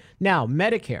about it. Now,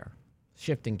 Medicare,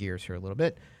 shifting gears here a little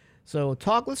bit. So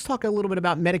let's talk a little bit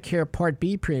about Medicare Part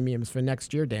B premiums for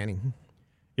next year, Danny.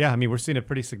 Yeah, I mean, we're seeing a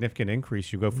pretty significant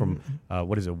increase. You go from,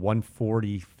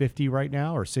 140.50 right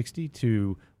now or 60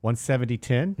 to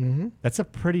 170.10. That's a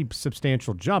pretty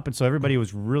substantial jump. And so everybody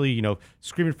was really,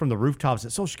 screaming from the rooftops that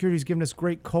Social Security's giving us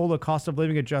great COLA, cost of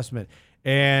living adjustment.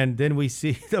 And then we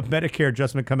see the Medicare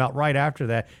adjustment come out right after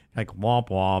that, like womp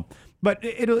womp. But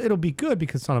it'll be good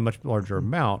because it's on a much larger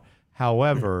amount.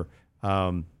 However,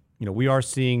 we are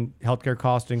seeing healthcare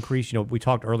costs increase. We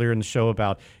talked earlier in the show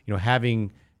about,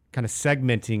 having kind of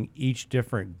segmenting each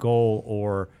different goal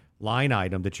or line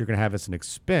item that you're going to have as an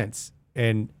expense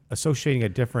and associating a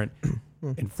different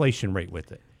inflation rate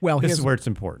with it. Well, this is where it's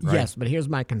important, right? Yes, but here's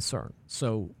my concern.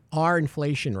 So our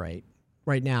inflation rate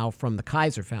right now from the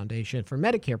Kaiser Foundation for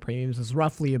Medicare premiums is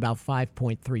roughly about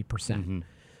 5.3%.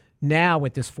 Now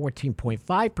with this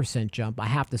 14.5% jump, I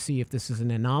have to see if this is an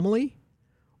anomaly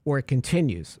or it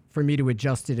continues for me to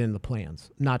adjust it in the plans.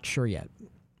 Not sure yet.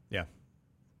 Yeah.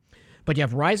 But you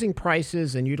have rising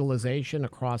prices and utilization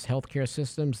across healthcare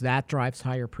systems. That drives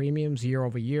higher premiums year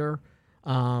over year.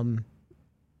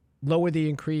 Lower the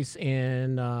increase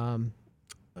in,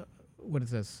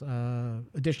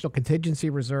 additional contingency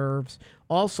reserves.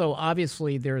 Also,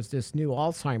 obviously, there's this new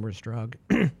Alzheimer's drug,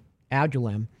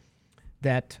 Adulam,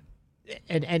 that,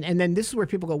 and then this is where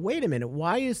people go, wait a minute,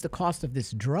 why is the cost of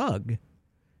this drug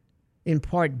in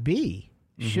Part B?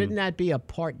 Shouldn't that be a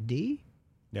Part D?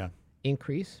 Yeah.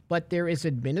 Increase, but there is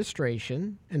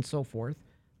administration and so forth,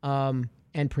 and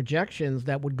projections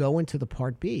that would go into the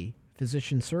Part B,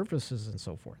 physician services and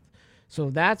so forth. So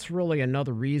that's really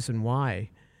another reason why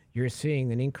you're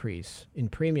seeing an increase in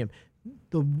premium.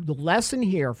 The lesson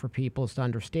here for people is to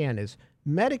understand is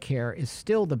Medicare is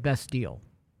still the best deal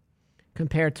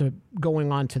compared to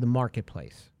going on to the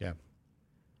marketplace. Yeah.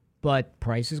 But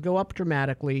prices go up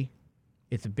dramatically.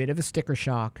 It's a bit of a sticker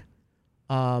shock.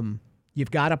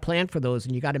 You've got to plan for those,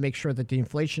 and you got to make sure that the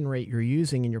inflation rate you're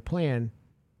using in your plan,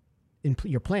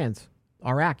 your plans,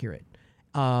 are accurate.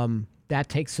 That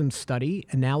takes some study,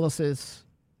 analysis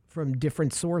from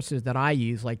different sources that I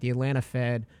use, like the Atlanta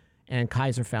Fed and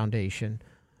Kaiser Foundation,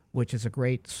 which is a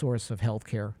great source of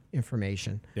healthcare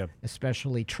information,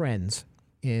 especially trends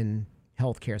in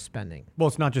healthcare spending. Well,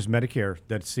 it's not just Medicare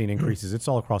that's seeing increases. It's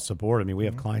all across the board. I mean, we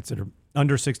have clients that are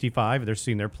under 65. They're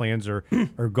seeing their plans are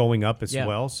going up as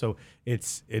well. So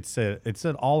it's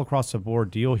an all across the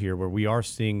board deal here where we are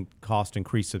seeing cost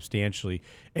increase substantially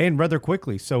and rather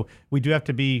quickly. So we do have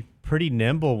to be pretty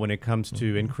nimble when it comes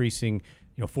to increasing,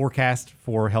 forecast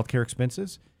for healthcare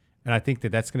expenses. And I think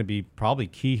that that's going to be probably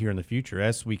key here in the future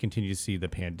as we continue to see the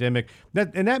pandemic.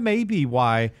 That may be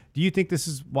why. Do you think this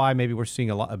is why maybe we're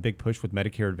seeing a big push with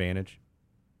Medicare Advantage?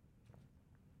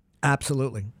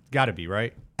 Absolutely. Got to be,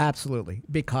 right? Absolutely.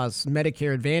 Because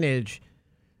Medicare Advantage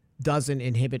doesn't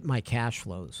inhibit my cash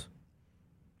flows.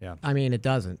 Yeah. I mean, it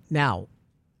doesn't. Now,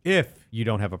 if you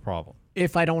don't have a problem.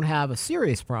 If I don't have a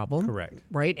serious problem. Correct.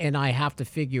 Right? And I have to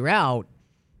figure out,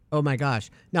 oh my gosh.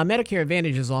 Now, Medicare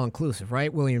Advantage is all inclusive,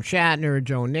 right? William Shatner,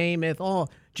 Joe Namath,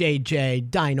 all JJ,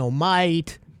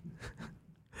 Dynamite.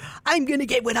 I'm going to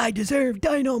get what I deserve,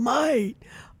 Dynamite.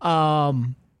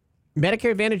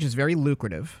 Medicare Advantage is very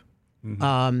lucrative.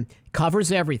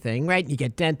 Covers everything, right? You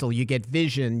get dental, you get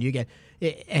vision, you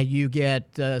get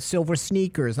silver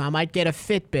sneakers. I might get a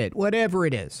Fitbit, whatever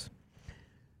it is.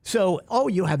 So,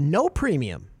 you have no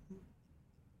premium,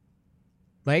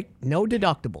 like no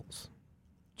deductibles.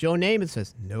 Joe Namath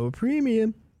says no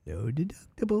premium, no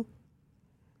deductible.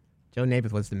 Joe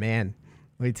Namath was the man.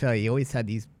 Let me tell you, he always had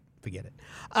these. Forget it.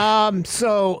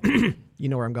 So you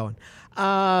know where I'm going.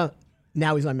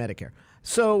 Now he's on Medicare.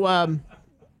 So.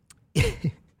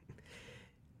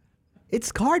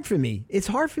 It's hard for me. It's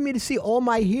hard for me to see all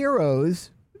my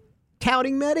heroes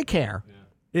touting Medicare.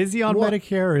 Yeah. Is he on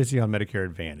Medicare or is he on Medicare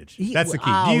Advantage? That's the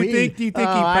key. Do you think he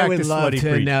practiced I would love what he to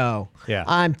preached? know. Yeah.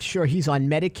 I'm sure he's on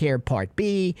Medicare Part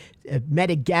B,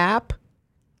 Medigap.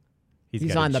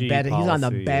 He's on the better. He's on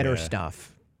the better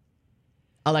stuff.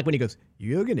 I like when he goes,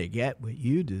 "You're going to get what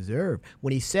you deserve."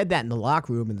 When he said that in the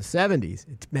locker room in the 70s,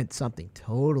 it meant something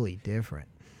totally different.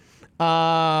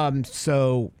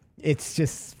 So it's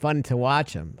just fun to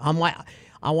watch him. I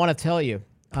want to tell you,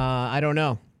 I don't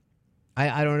know.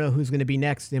 I don't know who's going to be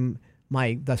next in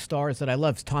the stars that I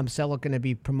love. Is Tom Selleck going to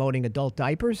be promoting adult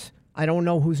diapers? I don't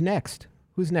know who's next.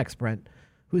 Who's next, Brent?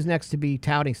 Who's next to be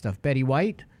touting stuff? Betty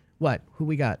White? What? Who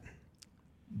we got?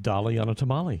 Dolly on a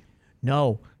tamale.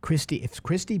 No, if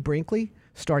Christy Brinkley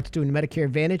starts doing Medicare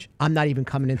Advantage, I'm not even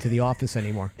coming into the office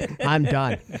anymore. I'm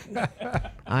done.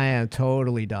 I am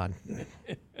totally done.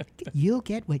 You'll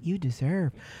get what you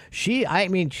deserve. She's a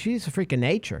freaking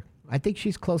nature. I think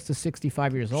she's close to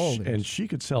 65 years old. And she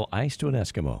could sell ice to an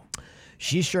Eskimo.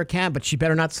 She sure can, but she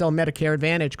better not sell Medicare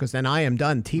Advantage because then I am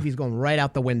done. TV's going right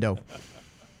out the window.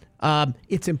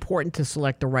 It's important to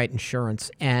select the right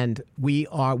insurance, and we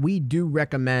do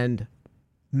recommend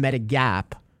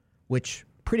Medigap, which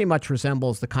pretty much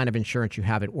resembles the kind of insurance you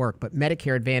have at work. But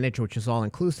Medicare Advantage, which is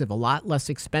all-inclusive, a lot less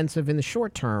expensive in the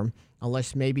short term,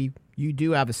 unless maybe you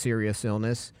do have a serious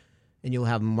illness, and you'll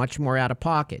have much more out of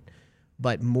pocket.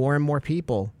 But more and more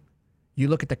people, you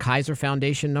look at the Kaiser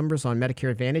Foundation numbers on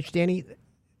Medicare Advantage, Danny,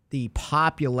 the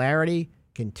popularity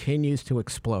continues to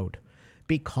explode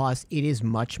because it is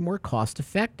much more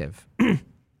cost-effective.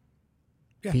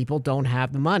 Yeah. People don't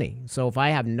have the money. So if I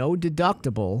have no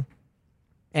deductible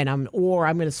and I'm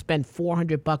going to spend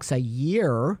 $400 a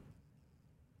year,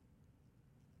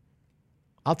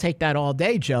 I'll take that all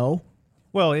day, Joe.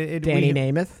 Well, Danny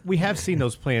Namath. We have seen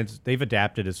those plans. They've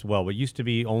adapted as well. What used to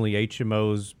be only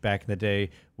HMOs back in the day,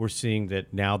 we're seeing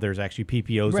that now there's actually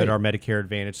PPOs that are Medicare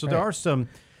Advantage. So there are some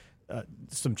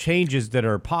changes that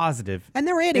are positive. And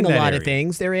they're adding a lot of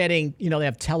things. They're adding, they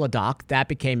have Teladoc. That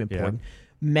became important. Yeah.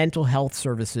 Mental health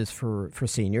services for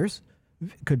seniors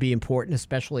could be important,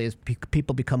 especially as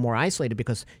people become more isolated,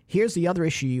 because here's the other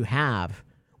issue you have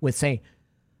with saying,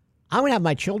 I'm going to have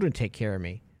my children take care of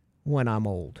me when I'm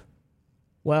old.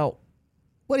 Well,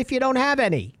 what if you don't have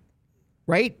any,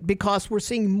 right? Because we're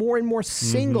seeing more and more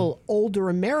single older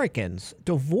Americans,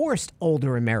 divorced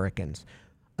older Americans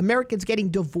getting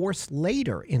divorced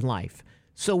later in life.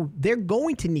 So they're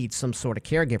going to need some sort of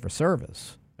caregiver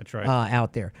service. That's right.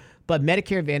 Out there. But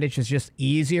Medicare Advantage is just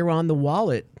easier on the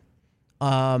wallet,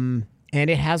 and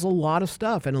it has a lot of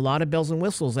stuff and a lot of bells and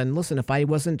whistles. And listen, if I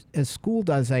wasn't as schooled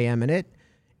as I am in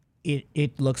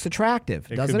it looks attractive,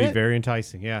 doesn't it? It could be very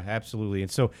enticing. Yeah, absolutely.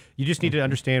 And so you just need to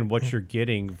understand what you're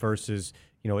getting versus,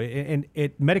 and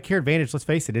Medicare Advantage, let's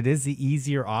face it, it is the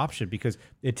easier option because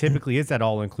it typically is that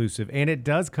all-inclusive, and it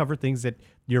does cover things that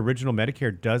the original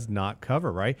Medicare does not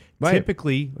cover, right?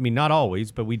 Typically, not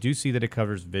always, but we do see that it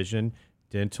covers vision,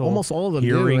 dental, almost all of them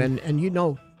hearing. Do.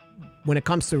 And when it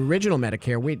comes to original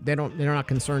Medicare, they're not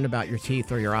concerned about your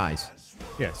teeth or your eyes.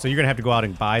 Yeah, so you're going to have to go out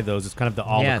and buy those. It's kind of the a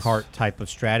la carte type of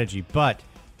strategy, but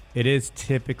it is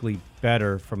typically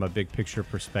better from a big picture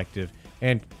perspective.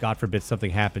 And God forbid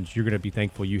something happens, you're going to be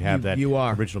thankful you have that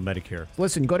original Medicare.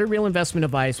 Listen, go to Real Investment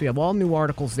Advice. We have all new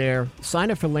articles there.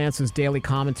 Sign up for Lance's daily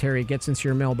commentary. It gets into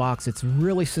your mailbox. It's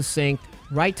really succinct,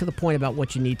 right to the point about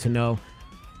what you need to know.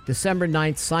 December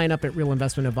 9th, sign up at Real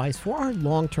Investment Advice for our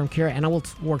long-term care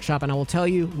workshop. And I will tell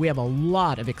you, we have a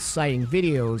lot of exciting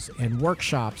videos and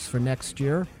workshops for next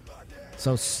year.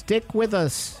 So stick with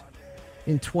us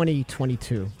in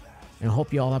 2022. And I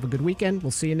hope you all have a good weekend.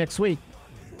 We'll see you next week.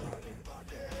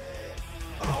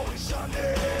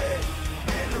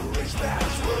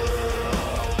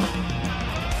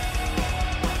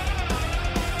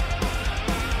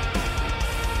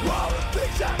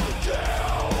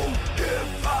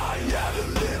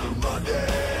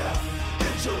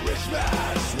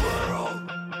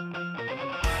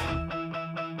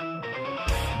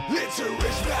 It's a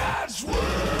rich man's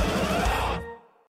world.